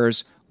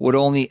errors, would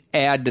only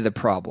add to the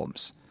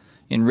problems.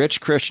 In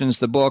Rich Christians,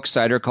 the book,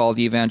 Sider called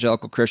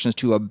evangelical Christians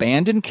to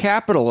abandon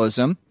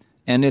capitalism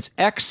and its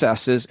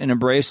excesses and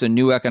embrace a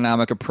new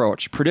economic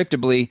approach.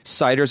 Predictably,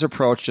 Sider's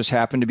approach just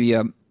happened to be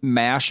a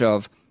mash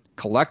of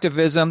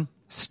collectivism,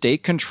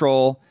 state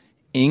control,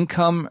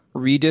 income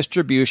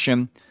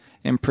redistribution,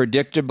 and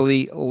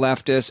predictably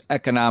leftist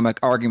economic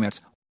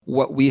arguments,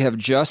 what we have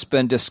just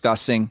been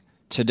discussing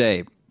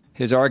today.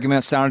 His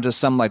arguments sounded to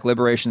some like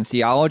liberation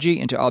theology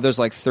and to others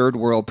like third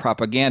world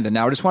propaganda.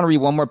 Now, I just want to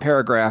read one more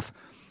paragraph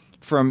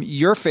from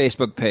your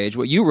Facebook page,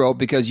 what you wrote,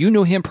 because you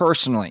knew him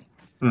personally.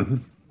 Mm-hmm.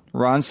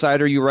 Ron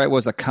Sider, you write,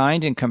 was a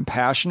kind and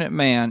compassionate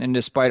man, and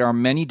despite our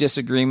many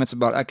disagreements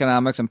about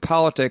economics and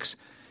politics,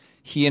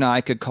 he and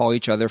I could call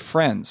each other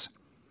friends.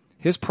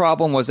 His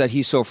problem was that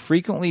he so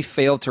frequently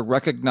failed to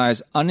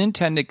recognize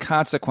unintended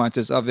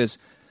consequences of his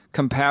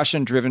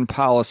compassion-driven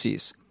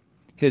policies.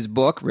 His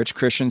book, Rich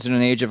Christians in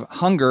an Age of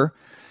Hunger,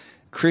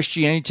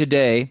 Christianity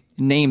Today,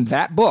 named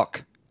that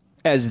book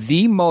as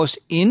the most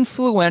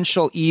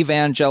influential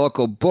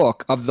evangelical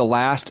book of the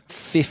last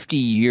 50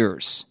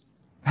 years.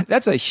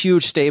 That's a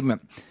huge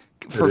statement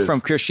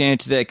from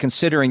Christianity Today,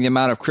 considering the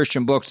amount of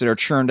Christian books that are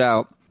churned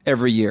out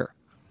every year.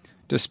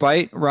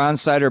 Despite Ron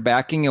Sider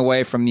backing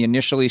away from the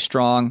initially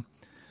strong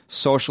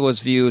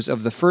socialist views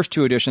of the first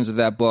two editions of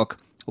that book,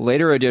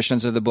 later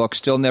editions of the book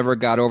still never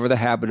got over the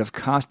habit of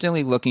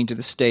constantly looking to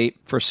the state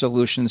for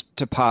solutions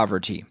to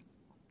poverty.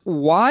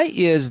 Why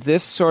is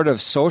this sort of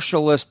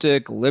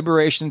socialistic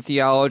liberation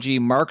theology,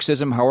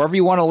 Marxism, however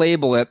you want to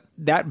label it,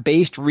 that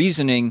based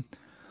reasoning,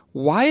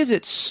 why is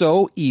it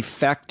so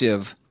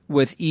effective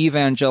with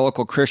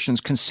evangelical Christians,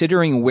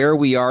 considering where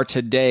we are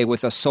today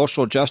with a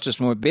social justice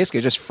movement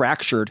basically just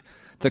fractured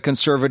the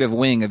conservative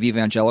wing of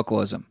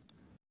evangelicalism?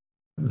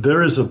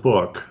 There is a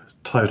book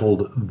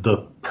titled The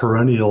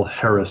Perennial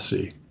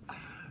Heresy.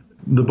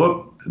 The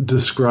book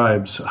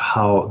describes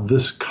how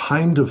this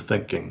kind of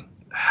thinking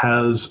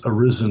has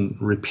arisen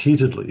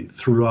repeatedly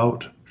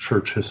throughout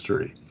church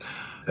history.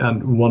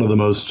 And one of the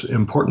most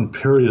important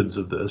periods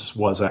of this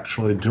was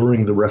actually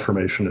during the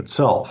Reformation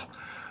itself,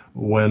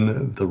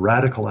 when the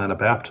radical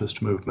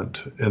Anabaptist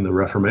movement in the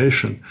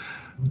Reformation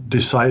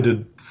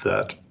decided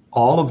that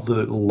all of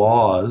the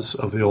laws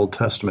of the Old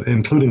Testament,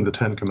 including the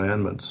Ten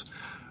Commandments,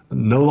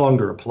 no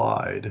longer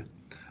applied,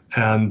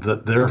 and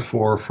that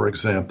therefore, for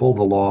example,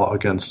 the law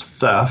against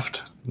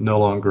theft no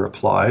longer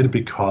applied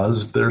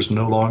because there's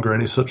no longer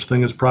any such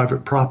thing as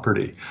private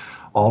property.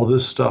 All of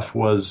this stuff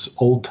was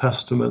Old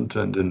Testament,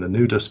 and in the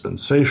New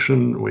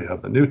Dispensation, we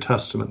have the New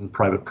Testament, and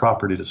private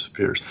property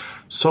disappears.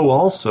 So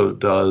also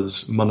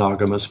does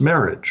monogamous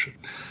marriage.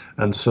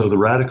 And so the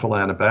radical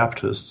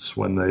Anabaptists,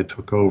 when they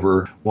took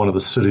over one of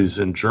the cities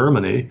in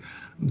Germany,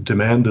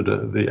 demanded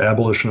the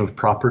abolition of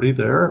property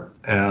there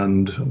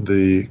and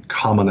the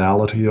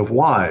commonality of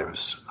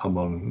wives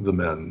among the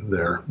men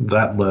there.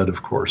 That led,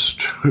 of course,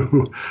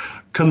 to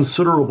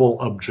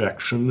considerable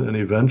objection, and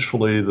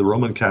eventually the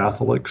Roman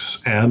Catholics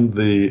and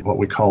what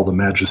we call the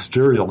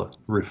magisterial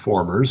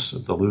reformers,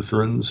 the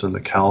Lutherans and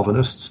the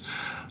Calvinists,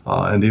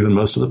 and even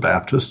most of the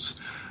Baptists,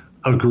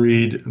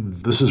 agreed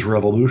this is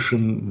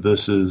revolution,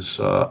 this is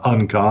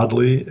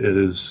ungodly, it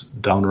is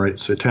downright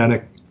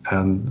satanic,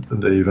 and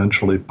they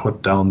eventually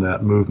put down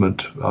that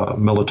movement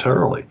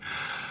militarily.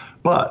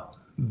 But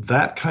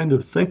that kind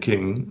of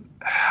thinking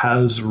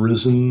has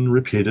risen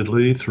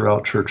repeatedly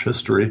throughout church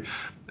history.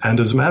 And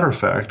as a matter of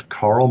fact,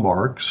 Karl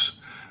Marx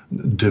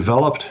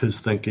developed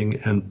his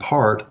thinking in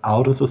part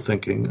out of the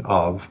thinking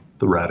of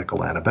the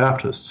radical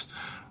Anabaptists.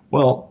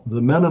 Well,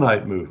 the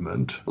Mennonite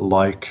movement,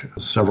 like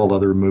several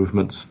other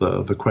movements,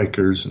 the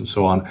Quakers and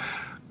so on,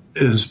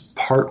 is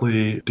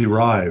partly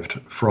derived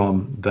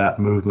from that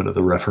movement of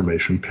the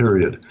Reformation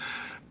period.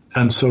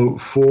 And so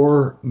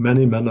for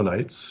many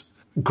Mennonites,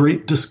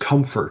 great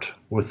discomfort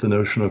with the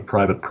notion of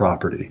private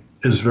property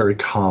is very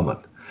common.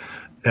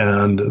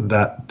 And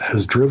that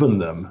has driven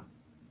them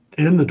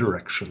in the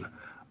direction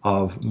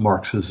of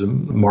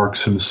Marxism.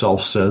 Marx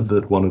himself said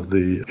that one of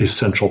the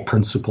essential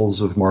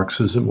principles of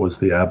Marxism was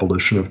the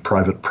abolition of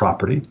private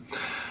property.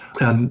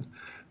 And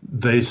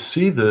they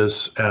see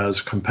this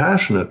as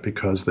compassionate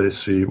because they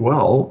see,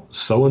 well,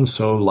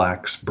 so-and-so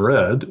lacks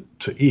bread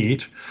to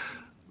eat,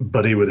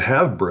 but he would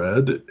have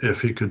bread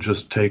if he could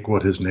just take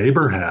what his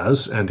neighbor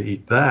has and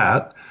eat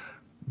that.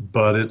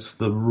 But it's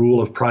the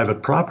rule of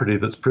private property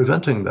that's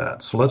preventing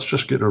that. So let's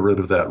just get rid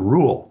of that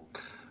rule.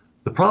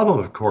 The problem,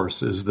 of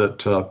course, is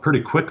that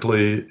pretty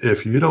quickly,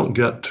 if you don't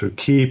get to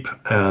keep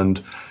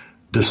and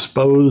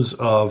dispose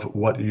of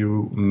what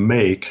you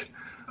make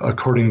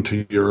according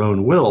to your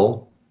own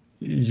will,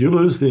 you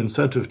lose the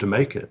incentive to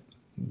make it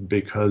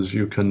because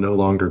you can no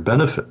longer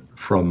benefit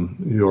from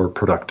your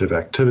productive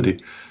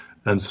activity.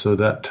 And so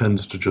that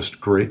tends to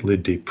just greatly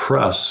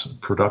depress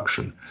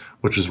production,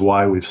 which is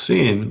why we've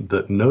seen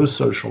that no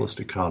socialist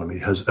economy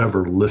has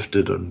ever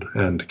lifted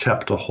and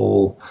kept a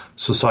whole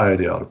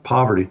society out of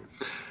poverty.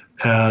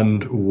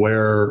 And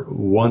where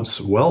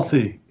once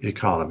wealthy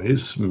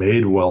economies,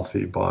 made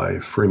wealthy by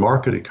free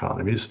market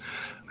economies,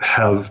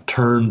 have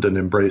turned and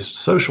embraced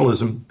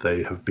socialism,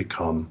 they have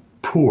become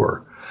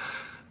poor.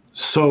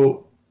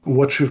 So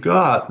what you've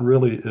got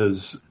really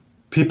is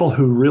people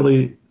who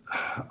really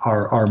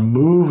are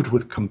moved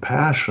with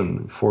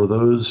compassion for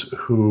those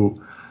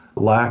who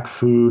lack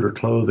food or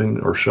clothing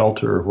or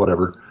shelter or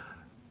whatever,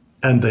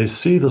 and they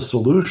see the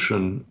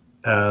solution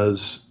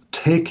as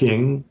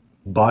taking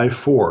by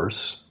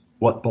force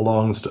what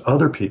belongs to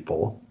other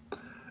people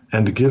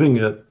and giving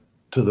it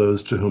to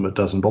those to whom it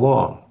doesn't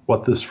belong.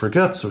 What this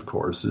forgets, of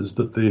course, is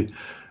that the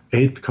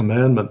Eighth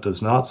Commandment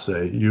does not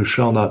say, you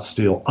shall not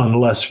steal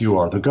unless you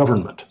are the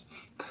government.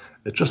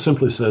 It just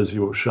simply says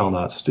you shall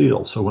not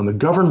steal. So when the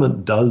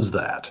government does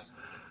that,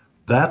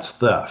 that's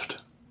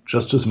theft,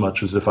 just as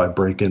much as if I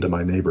break into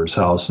my neighbor's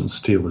house and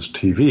steal his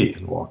TV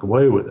and walk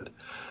away with it.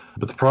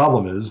 But the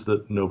problem is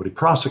that nobody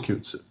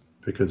prosecutes it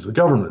because the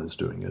government is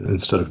doing it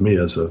instead of me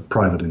as a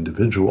private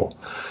individual.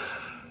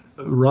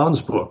 Ron's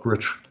book,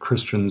 Rich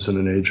Christians in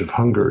an Age of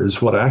Hunger,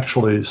 is what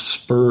actually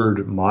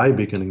spurred my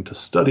beginning to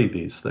study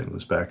these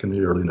things back in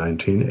the early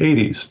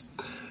 1980s.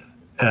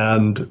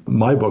 And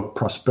my book,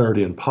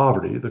 Prosperity and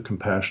Poverty, The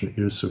Compassionate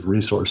Use of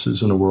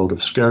Resources in a World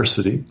of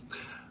Scarcity,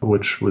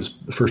 which was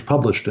first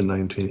published in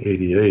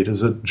 1988,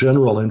 is a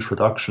general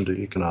introduction to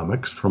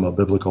economics from a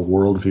biblical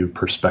worldview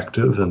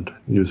perspective and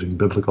using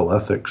biblical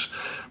ethics,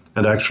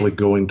 and actually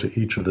going to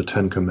each of the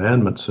 10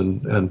 Commandments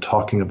and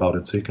talking about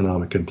its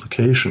economic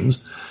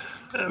implications,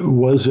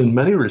 was in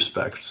many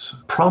respects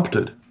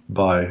prompted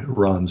by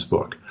Ron's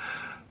book.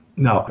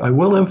 Now, I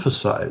will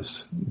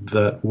emphasize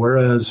that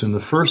whereas in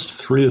the first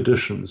 3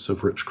 editions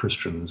of Rich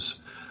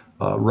Christians,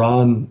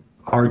 Ron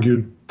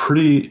argued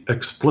pretty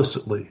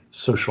explicitly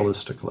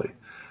socialistically,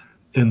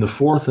 in the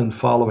 4th and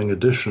following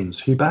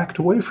editions, he backed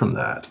away from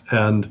that,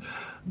 and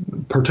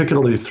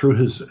particularly through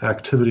his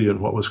activity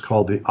in what was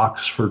called the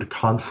Oxford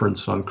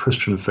Conference on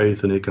Christian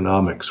Faith and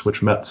Economics,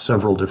 which met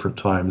several different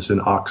times in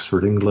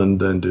Oxford,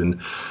 England, and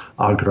in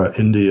Agra,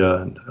 India,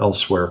 and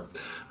elsewhere.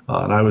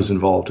 And I was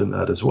involved in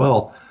that as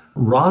well.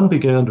 Ron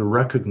began to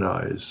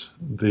recognize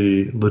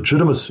the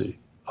legitimacy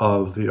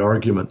of the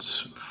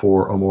arguments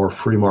for a more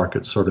free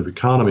market sort of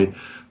economy.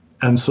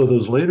 And so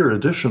those later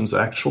editions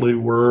actually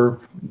were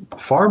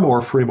far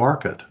more free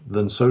market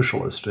than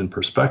socialist in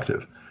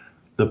perspective.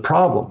 The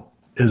problem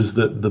is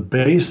that the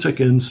basic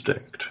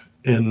instinct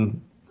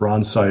in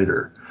Ron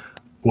Sider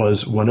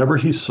was whenever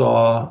he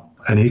saw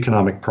an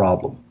economic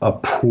problem, a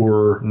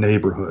poor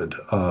neighborhood,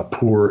 a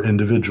poor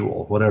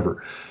individual,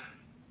 whatever,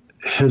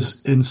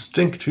 his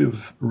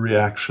instinctive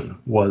reaction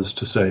was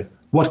to say,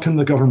 what can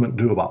the government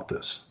do about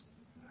this?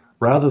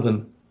 Rather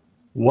than,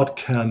 what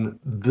can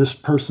this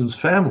person's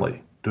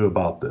family do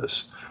about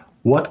this?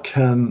 What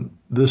can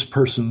this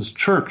person's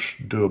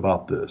church do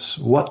about this?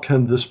 What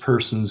can this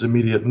person's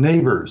immediate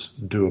neighbors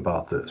do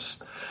about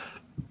this?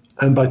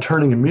 And by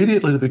turning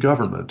immediately to the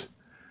government,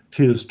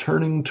 he is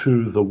turning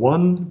to the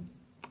one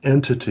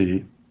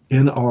entity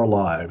in our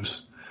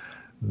lives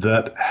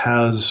that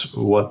has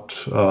what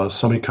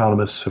some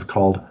economists have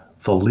called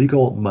the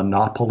legal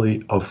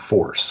monopoly of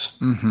force.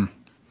 Mm-hmm.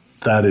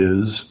 That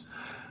is,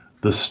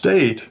 the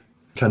state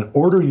can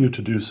order you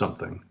to do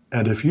something,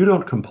 and if you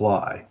don't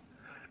comply,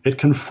 it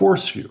can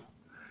force you.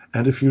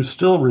 And if you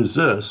still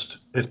resist,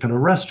 it can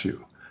arrest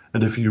you.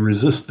 And if you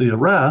resist the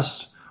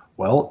arrest,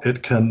 well,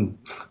 it can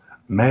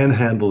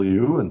manhandle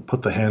you and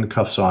put the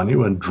handcuffs on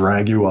you and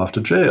drag you off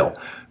to jail.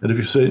 And if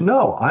you say,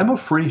 no, I'm a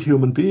free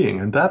human being,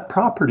 and that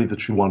property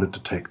that you wanted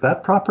to take,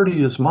 that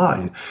property is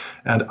mine,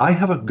 and I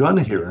have a gun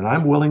here, and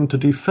I'm willing to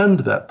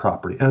defend that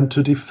property and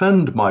to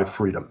defend my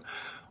freedom,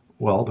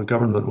 well, the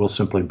government will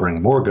simply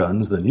bring more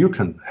guns than you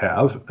can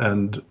have,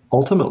 and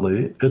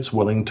ultimately it's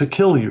willing to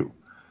kill you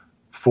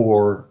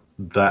for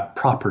that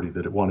property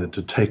that it wanted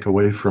to take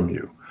away from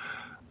you.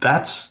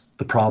 That's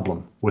the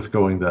problem with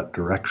going that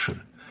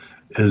direction,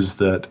 is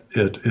that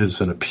it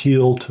is an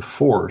appeal to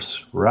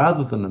force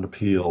rather than an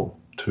appeal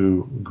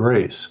to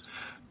grace.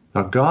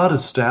 Now, God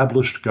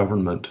established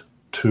government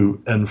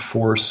to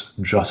enforce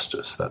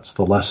justice. That's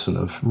the lesson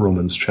of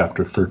Romans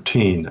chapter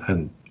 13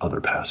 and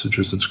other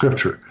passages in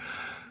Scripture.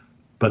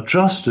 But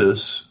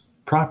justice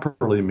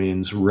properly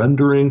means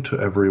rendering to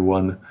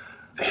everyone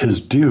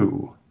his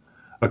due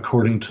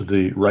according to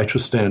the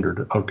righteous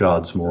standard of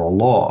God's moral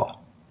law.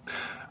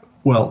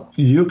 Well,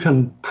 you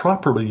can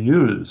properly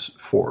use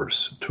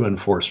force to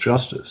enforce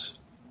justice.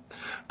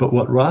 But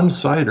what Ron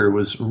Sider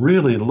was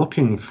really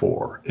looking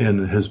for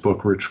in his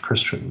book, Rich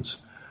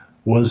Christians,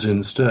 was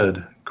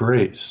instead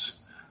grace,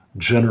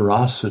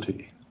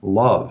 generosity,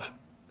 love.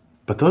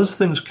 But those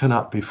things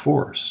cannot be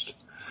forced.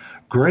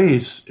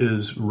 Grace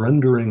is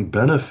rendering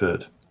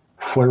benefit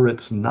where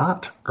it's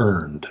not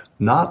earned,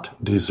 not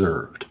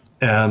deserved.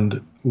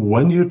 And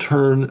when you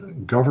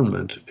turn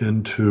government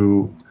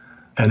into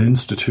an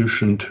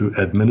institution to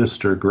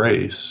administer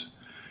grace,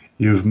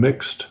 you've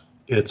mixed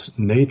its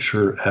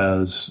nature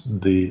as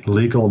the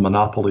legal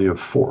monopoly of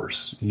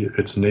force,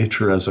 its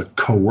nature as a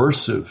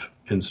coercive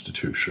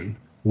institution,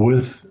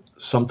 with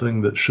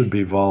something that should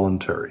be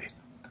voluntary.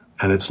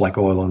 And it's like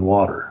oil and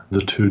water.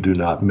 The two do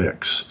not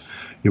mix.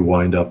 You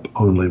wind up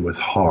only with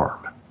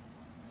harm.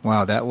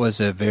 Wow, that was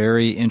a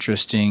very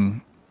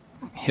interesting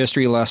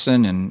history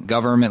lesson and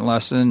government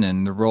lesson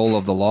and the role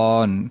of the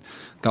law and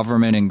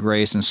government and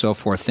grace and so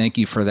forth. Thank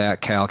you for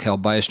that, Cal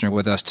Beisner,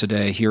 with us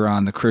today here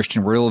on the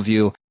Christian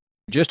Worldview.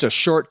 Just a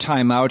short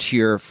time out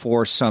here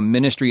for some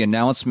ministry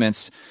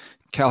announcements.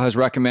 Cal has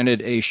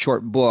recommended a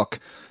short book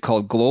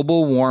called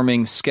Global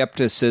Warming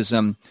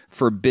Skepticism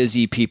for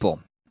Busy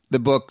People. The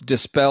book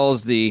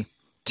dispels the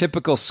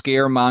typical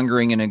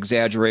scaremongering and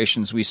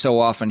exaggerations we so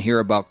often hear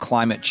about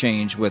climate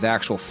change with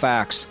actual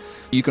facts.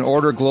 You can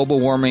order Global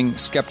Warming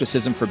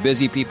Skepticism for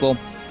Busy People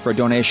for a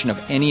donation of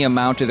any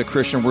amount to the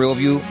Christian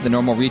Worldview. The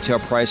normal retail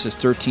price is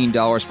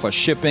 $13 plus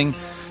shipping.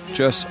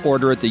 Just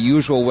order it the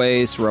usual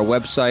ways through our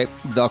website,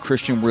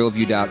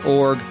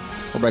 thechristianworldview.org,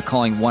 or by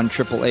calling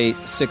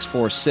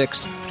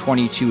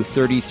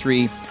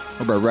 1-888-646-2233,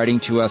 or by writing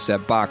to us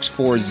at Box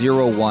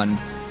 401,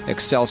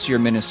 Excelsior,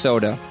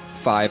 Minnesota,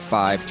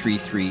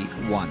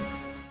 55331.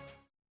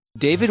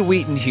 David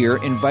Wheaton here,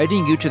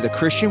 inviting you to the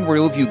Christian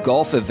Worldview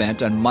Golf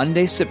event on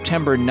Monday,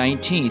 September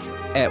 19th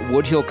at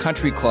Woodhill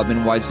Country Club in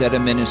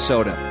Wayzata,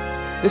 Minnesota.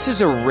 This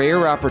is a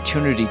rare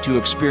opportunity to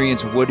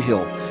experience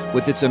Woodhill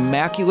with its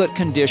immaculate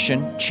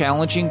condition,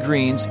 challenging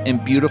greens,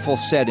 and beautiful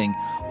setting,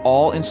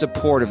 all in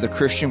support of the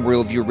Christian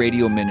Worldview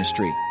radio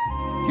ministry.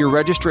 Your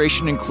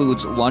registration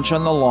includes lunch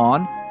on the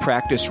lawn,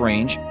 practice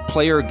range,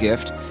 player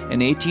gift,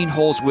 and 18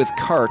 holes with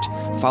cart,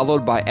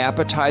 followed by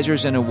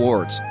appetizers and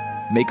awards.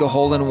 Make a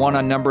hole-in-one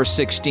on number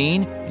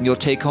 16, and you'll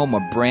take home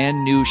a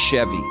brand new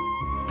Chevy.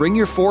 Bring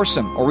your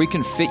foursome, or we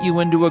can fit you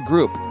into a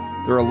group.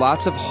 There are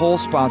lots of hole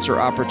sponsor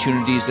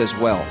opportunities as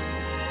well.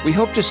 We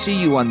hope to see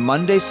you on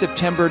Monday,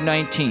 September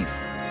 19th.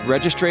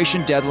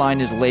 Registration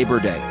deadline is Labor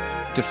Day.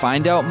 To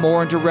find out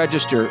more and to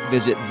register,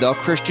 visit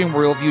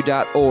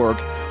thechristianworldview.org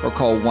or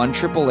call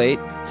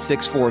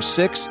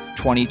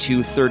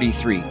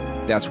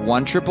 1-888-646-2233. That's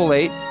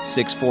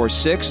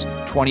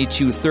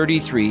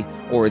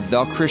 1-888-646-2233 or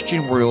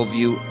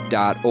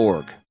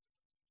thechristianworldview.org.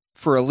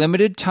 For a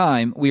limited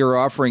time, we are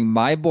offering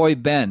My Boy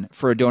Ben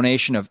for a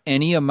donation of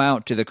any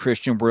amount to the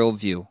Christian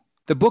Worldview.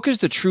 The book is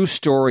the true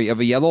story of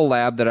a yellow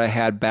lab that I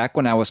had back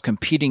when I was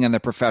competing on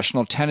the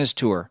professional tennis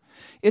tour.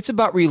 It's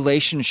about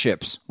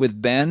relationships with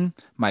Ben,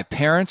 my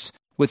parents,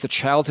 with the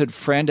childhood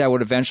friend I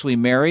would eventually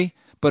marry,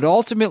 but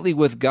ultimately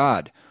with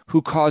God,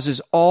 who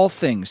causes all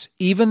things,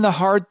 even the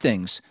hard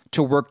things,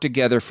 to work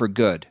together for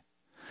good.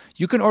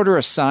 You can order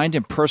a signed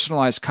and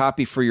personalized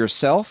copy for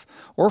yourself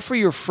or for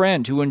your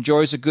friend who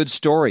enjoys a good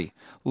story,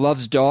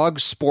 loves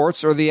dogs,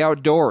 sports, or the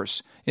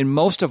outdoors, and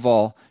most of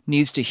all,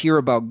 needs to hear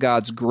about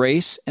God's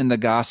grace and the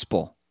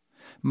gospel.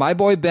 My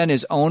Boy Ben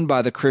is owned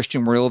by the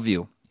Christian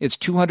Worldview. It's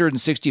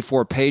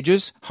 264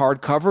 pages,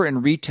 hardcover,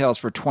 and retails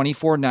for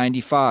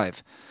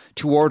 $24.95.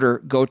 To order,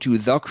 go to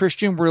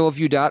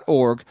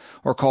thechristianworldview.org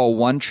or call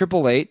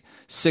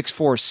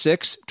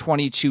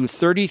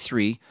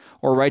 1-888-646-2233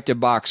 or write to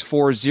Box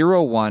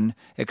 401,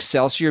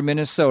 Excelsior,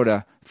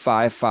 Minnesota,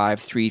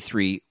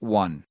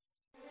 55331.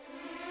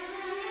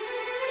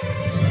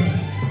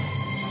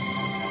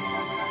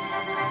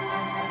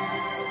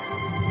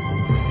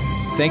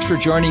 Thanks for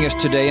joining us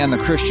today on the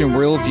Christian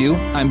Worldview.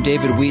 I'm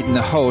David Wheaton,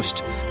 the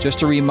host.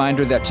 Just a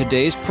reminder that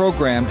today's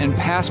program and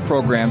past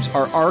programs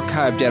are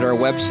archived at our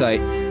website,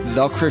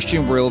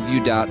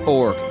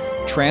 thechristianworldview.org.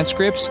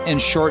 Transcripts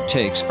and short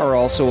takes are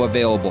also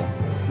available.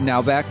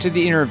 Now back to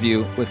the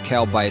interview with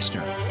Cal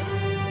Beisner.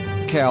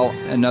 Cal,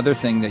 another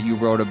thing that you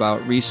wrote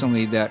about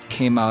recently that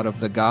came out of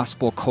the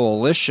Gospel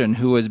Coalition,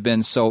 who has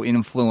been so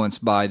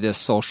influenced by this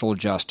social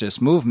justice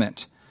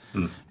movement.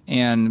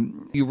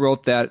 And you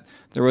wrote that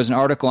there was an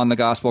article on the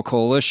Gospel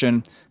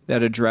Coalition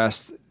that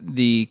addressed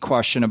the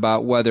question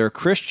about whether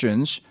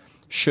Christians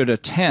should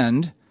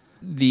attend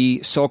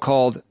the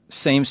so-called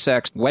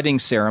same-sex wedding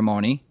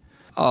ceremony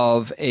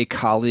of a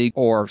colleague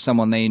or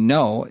someone they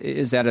know,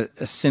 is that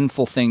a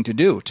sinful thing to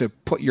do, to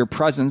put your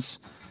presence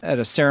at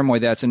a ceremony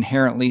that's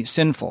inherently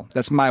sinful?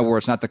 That's my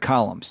words, not the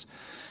columns.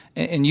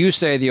 And you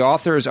say the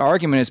author's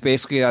argument is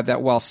basically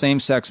that while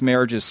same-sex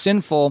marriage is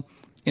sinful,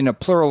 in a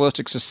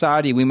pluralistic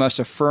society, we must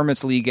affirm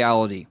its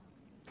legality.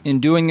 In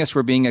doing this,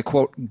 we're being a,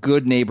 quote,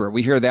 good neighbor.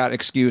 We hear that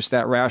excuse,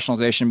 that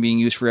rationalization being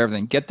used for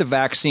everything. Get the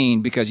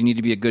vaccine because you need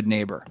to be a good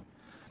neighbor.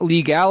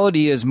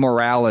 Legality is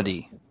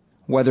morality,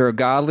 whether a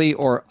godly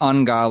or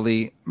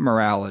ungodly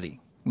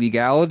morality.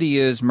 Legality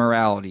is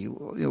morality.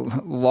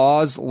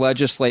 Laws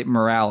legislate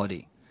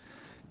morality.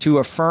 To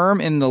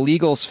affirm in the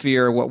legal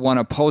sphere what one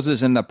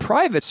opposes in the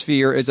private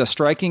sphere is a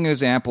striking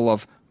example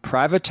of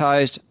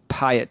privatized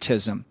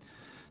pietism.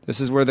 This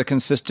is where the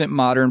consistent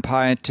modern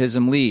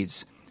pietism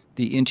leads.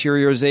 The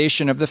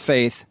interiorization of the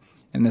faith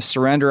and the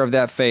surrender of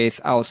that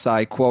faith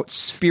outside, quote,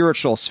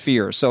 spiritual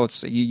sphere. So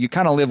it's you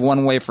kind of live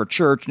one way for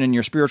church and in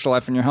your spiritual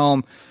life in your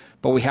home,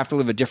 but we have to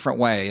live a different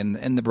way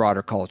in the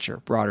broader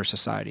culture, broader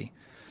society.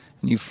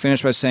 And you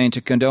finish by saying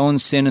to condone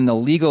sin in the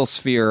legal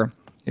sphere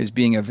is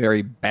being a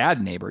very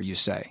bad neighbor, you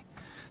say.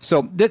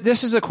 So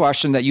this is a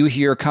question that you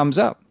hear comes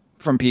up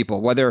from people,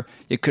 whether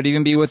it could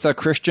even be with a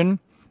Christian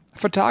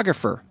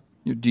photographer.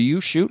 Do you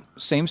shoot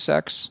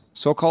same-sex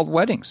so-called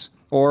weddings?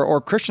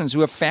 Or Christians who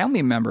have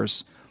family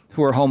members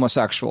who are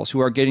homosexuals, who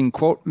are getting,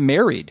 quote,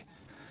 married.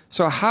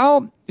 So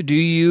how do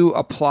you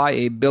apply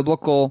a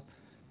biblical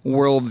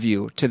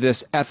worldview to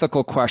this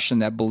ethical question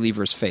that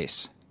believers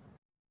face?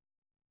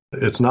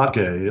 It's not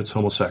gay, it's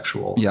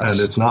homosexual. Yes. And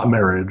it's not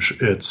marriage,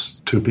 it's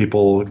two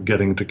people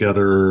getting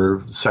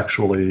together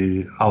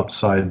sexually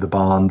outside the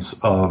bonds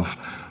of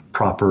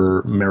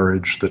proper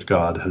marriage that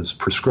God has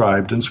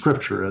prescribed in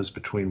Scripture as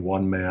between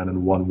one man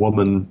and one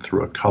woman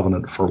through a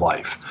covenant for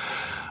life.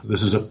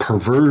 This is a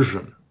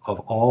perversion of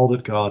all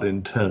that God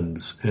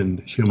intends in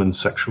human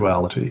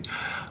sexuality.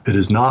 It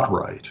is not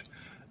right.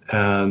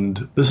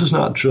 And this is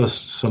not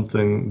just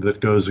something that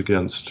goes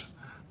against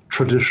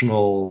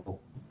traditional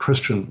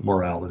Christian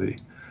morality.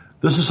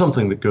 This is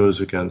something that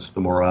goes against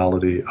the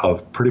morality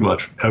of pretty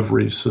much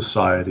every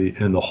society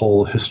in the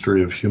whole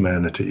history of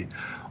humanity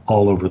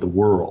all over the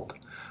world.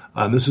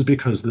 And this is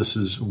because this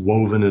is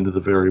woven into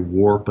the very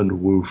warp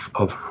and woof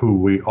of who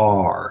we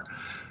are.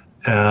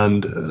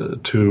 And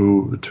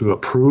to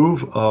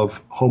approve of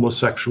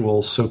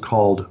homosexual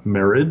so-called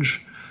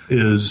marriage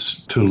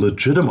is to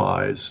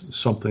legitimize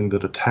something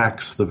that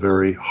attacks the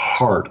very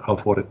heart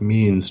of what it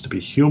means to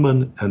be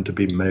human and to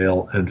be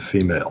male and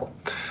female.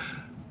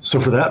 So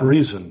for that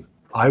reason,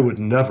 I would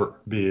never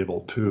be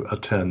able to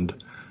attend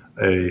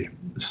a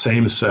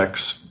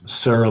same-sex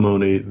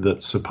ceremony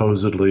that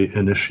supposedly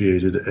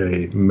initiated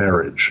a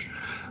marriage.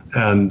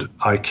 And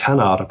I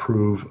cannot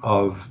approve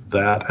of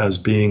that as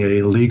being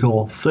a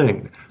legal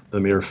thing.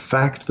 The mere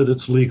fact that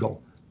it's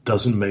legal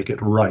doesn't make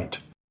it right.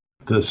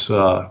 This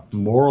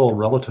moral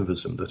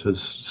relativism that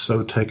has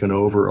so taken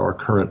over our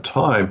current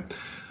time,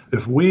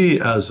 if we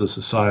as a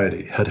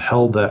society had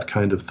held that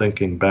kind of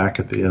thinking back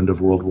at the end of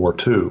World War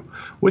II,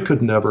 we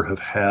could never have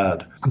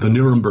had the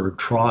Nuremberg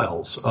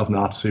trials of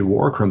Nazi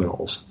war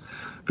criminals.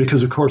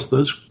 Because, of course,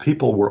 those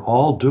people were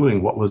all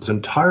doing what was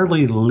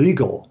entirely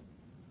legal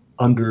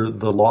under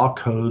the law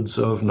codes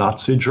of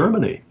Nazi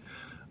Germany.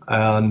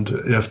 And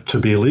if to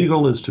be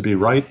legal is to be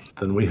right,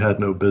 then we had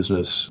no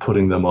business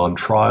putting them on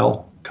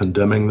trial,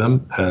 condemning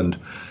them, and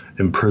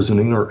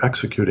imprisoning or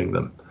executing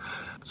them.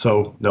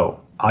 So,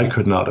 no, I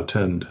could not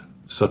attend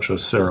such a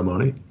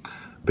ceremony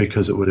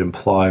because it would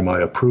imply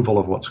my approval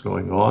of what's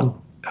going on,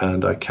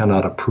 and I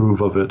cannot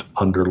approve of it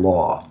under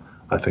law.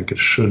 I think it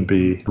should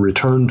be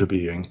returned to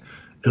being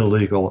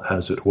illegal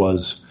as it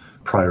was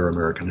prior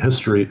American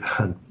history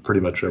and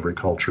pretty much every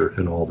culture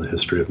in all the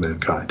history of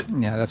mankind.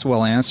 Yeah, that's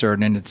well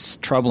answered. And it's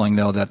troubling,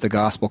 though, that the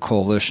Gospel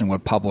Coalition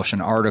would publish an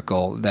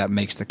article that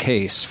makes the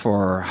case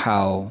for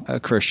how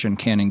a Christian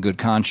can, in good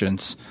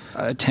conscience,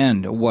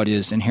 attend what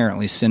is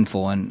inherently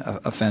sinful and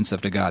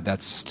offensive to God.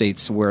 That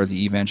states where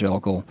the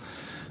evangelical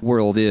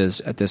world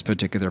is at this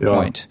particular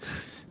point.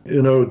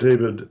 You know,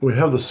 David, we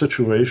have the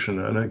situation,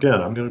 and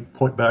again, I'm going to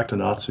point back to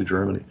Nazi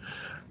Germany.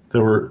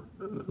 There were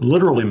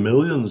literally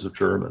millions of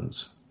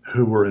Germans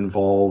who were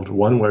involved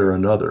one way or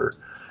another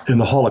in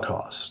the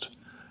Holocaust.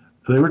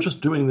 They were just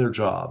doing their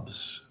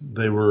jobs.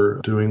 They were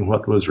doing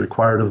what was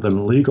required of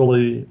them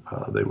legally.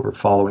 They were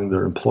following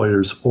their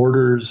employers'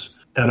 orders.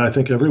 And I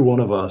think every one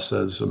of us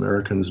as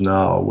Americans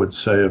now would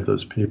say of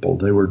those people,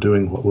 they were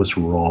doing what was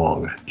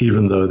wrong,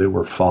 even though they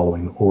were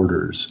following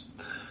orders.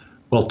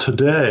 Well,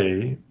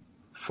 today,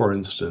 for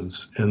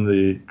instance, in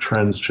the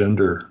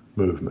transgender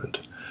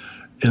movement,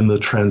 in the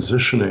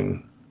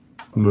transitioning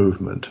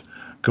movement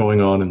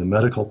going on in the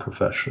medical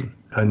profession.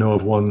 I know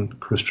of one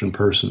Christian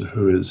person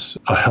who is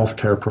a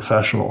healthcare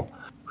professional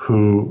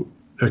who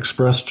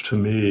expressed to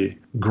me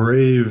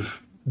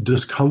grave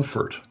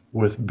discomfort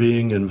with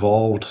being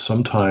involved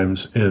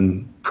sometimes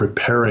in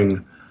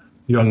preparing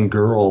young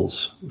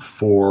girls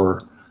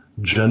for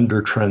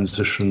gender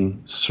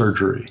transition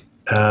surgery.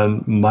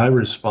 And my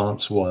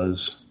response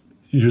was,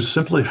 you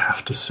simply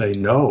have to say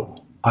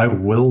no. I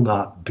will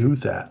not do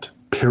that,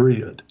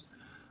 period.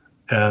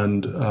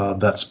 And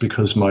that's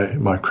because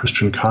my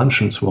Christian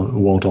conscience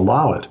won't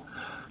allow it.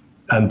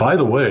 And by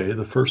the way,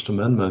 the First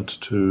Amendment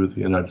to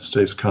the United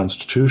States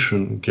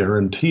Constitution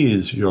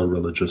guarantees your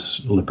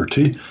religious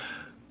liberty.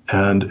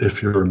 And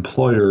if your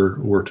employer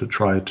were to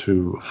try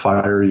to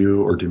fire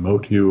you or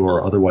demote you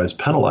or otherwise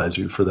penalize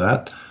you for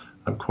that,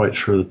 I'm quite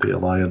sure that the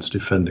Alliance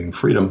Defending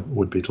Freedom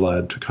would be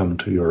glad to come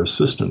to your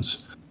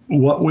assistance.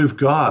 What we've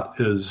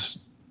got is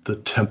the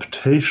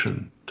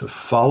temptation to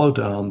follow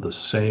down the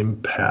same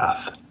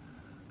path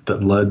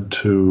that led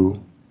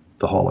to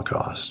the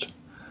Holocaust.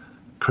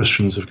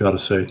 Christians have got to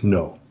say,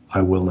 no,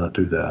 I will not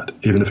do that,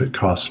 even if it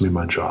costs me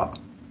my job.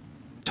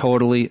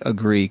 Totally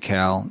agree,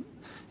 Cal.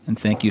 And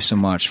thank you so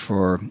much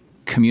for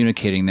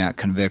communicating that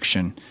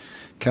conviction.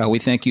 Cal, we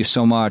thank you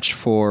so much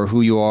for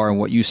who you are and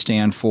what you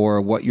stand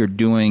for, what you're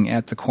doing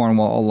at the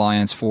Cornwall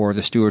Alliance for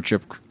the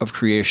stewardship of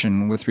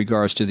creation with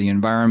regards to the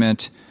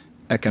environment,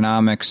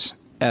 economics,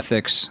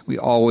 ethics. We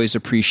always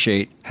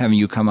appreciate having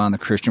you come on the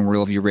Christian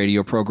Worldview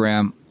radio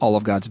program. All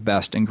of God's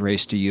best and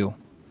grace to you.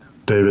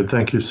 David,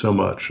 thank you so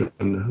much.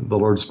 And the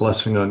Lord's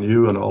blessing on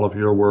you and all of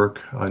your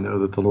work. I know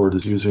that the Lord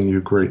is using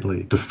you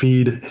greatly to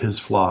feed his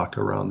flock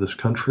around this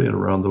country and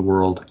around the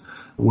world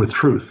with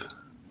truth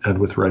and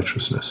with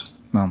righteousness.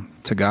 Well,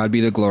 to God be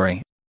the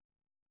glory.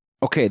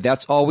 Okay,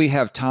 that's all we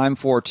have time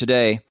for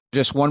today.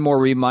 Just one more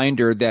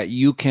reminder that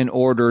you can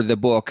order the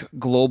book,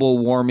 Global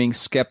Warming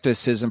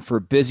Skepticism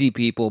for Busy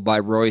People by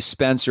Roy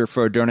Spencer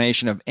for a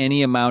donation of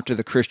any amount to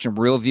the Christian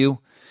Worldview.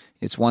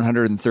 It's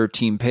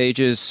 113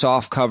 pages,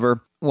 soft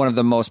cover, one of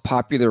the most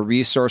popular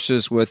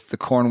resources with the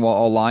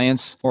Cornwall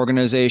Alliance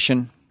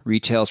organization.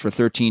 Retails for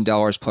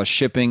 $13 plus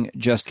shipping.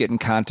 Just get in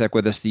contact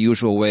with us the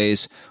usual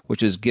ways,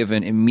 which is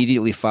given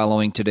immediately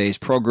following today's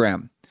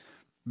program.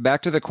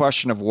 Back to the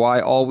question of why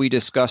all we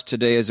discussed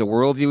today is a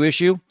worldview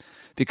issue.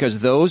 Because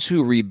those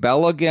who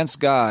rebel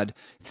against God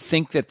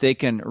think that they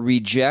can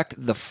reject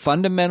the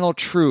fundamental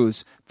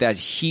truths that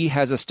he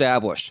has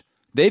established.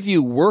 They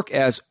view work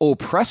as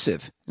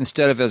oppressive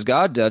instead of, as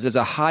God does, as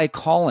a high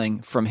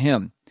calling from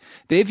him.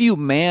 They view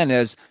man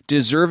as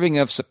deserving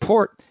of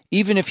support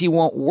even if he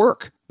won't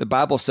work. The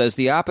Bible says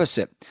the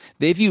opposite.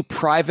 They view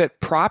private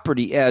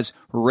property as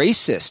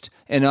racist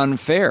and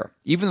unfair,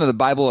 even though the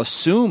Bible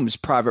assumes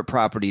private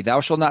property,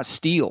 thou shalt not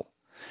steal.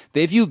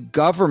 They view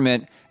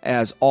government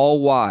as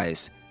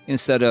all-wise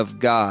instead of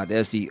God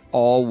as the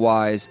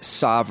all-wise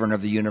sovereign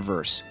of the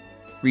universe.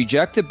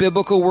 Reject the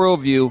biblical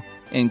worldview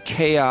and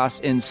chaos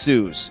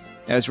ensues,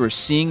 as we're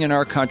seeing in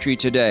our country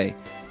today.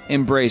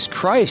 Embrace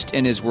Christ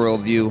and his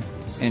worldview,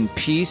 and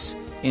peace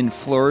in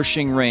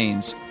flourishing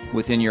reigns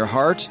within your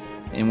heart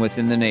and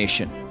within the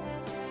nation.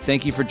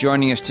 Thank you for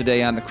joining us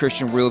today on the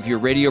Christian Worldview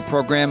radio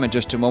program. In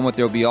just a moment,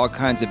 there will be all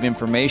kinds of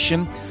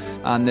information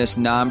on this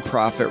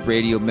nonprofit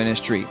radio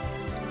ministry.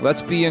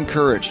 Let's be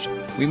encouraged.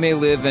 We may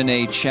live in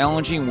a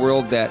challenging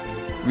world that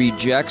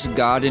rejects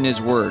God and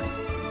his word,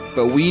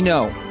 but we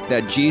know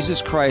that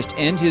Jesus Christ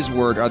and his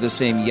word are the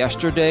same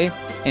yesterday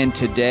and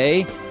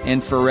today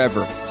and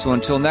forever. So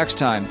until next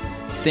time,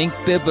 think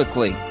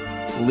biblically,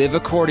 live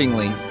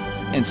accordingly,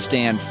 and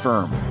stand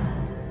firm.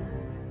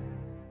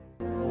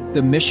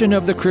 The mission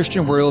of the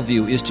Christian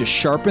Worldview is to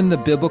sharpen the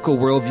biblical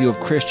worldview of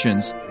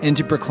Christians and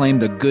to proclaim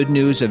the good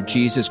news of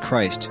Jesus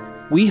Christ.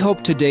 We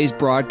hope today's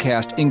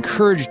broadcast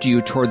encouraged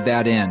you toward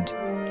that end.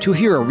 To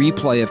hear a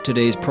replay of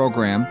today's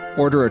program,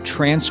 order a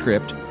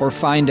transcript, or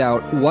find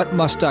out what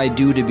must I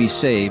do to be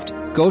saved,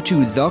 go to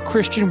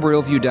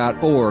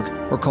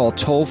thechristianworldview.org or call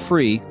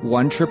toll-free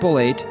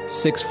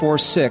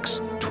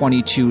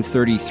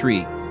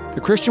 1-888-646-2233.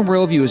 The Christian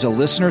Worldview is a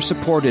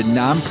listener-supported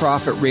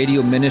nonprofit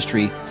radio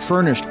ministry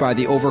furnished by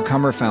the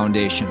Overcomer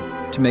Foundation.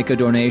 To make a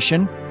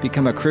donation,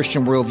 become a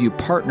Christian Worldview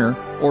partner,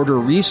 order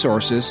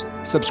resources,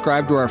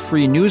 subscribe to our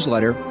free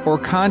newsletter, or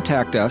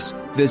contact us,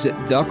 visit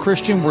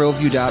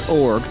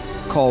thechristianworldview.org,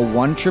 call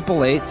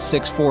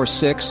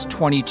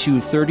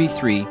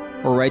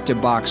 1-888-646-2233, or write to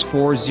Box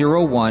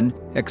 401,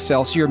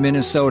 Excelsior,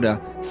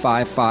 Minnesota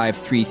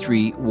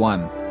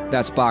 55331.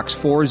 That's Box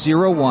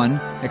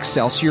 401,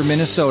 Excelsior,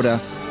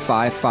 Minnesota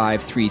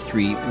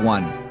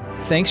 55331.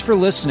 Thanks for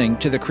listening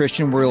to the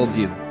Christian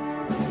Worldview.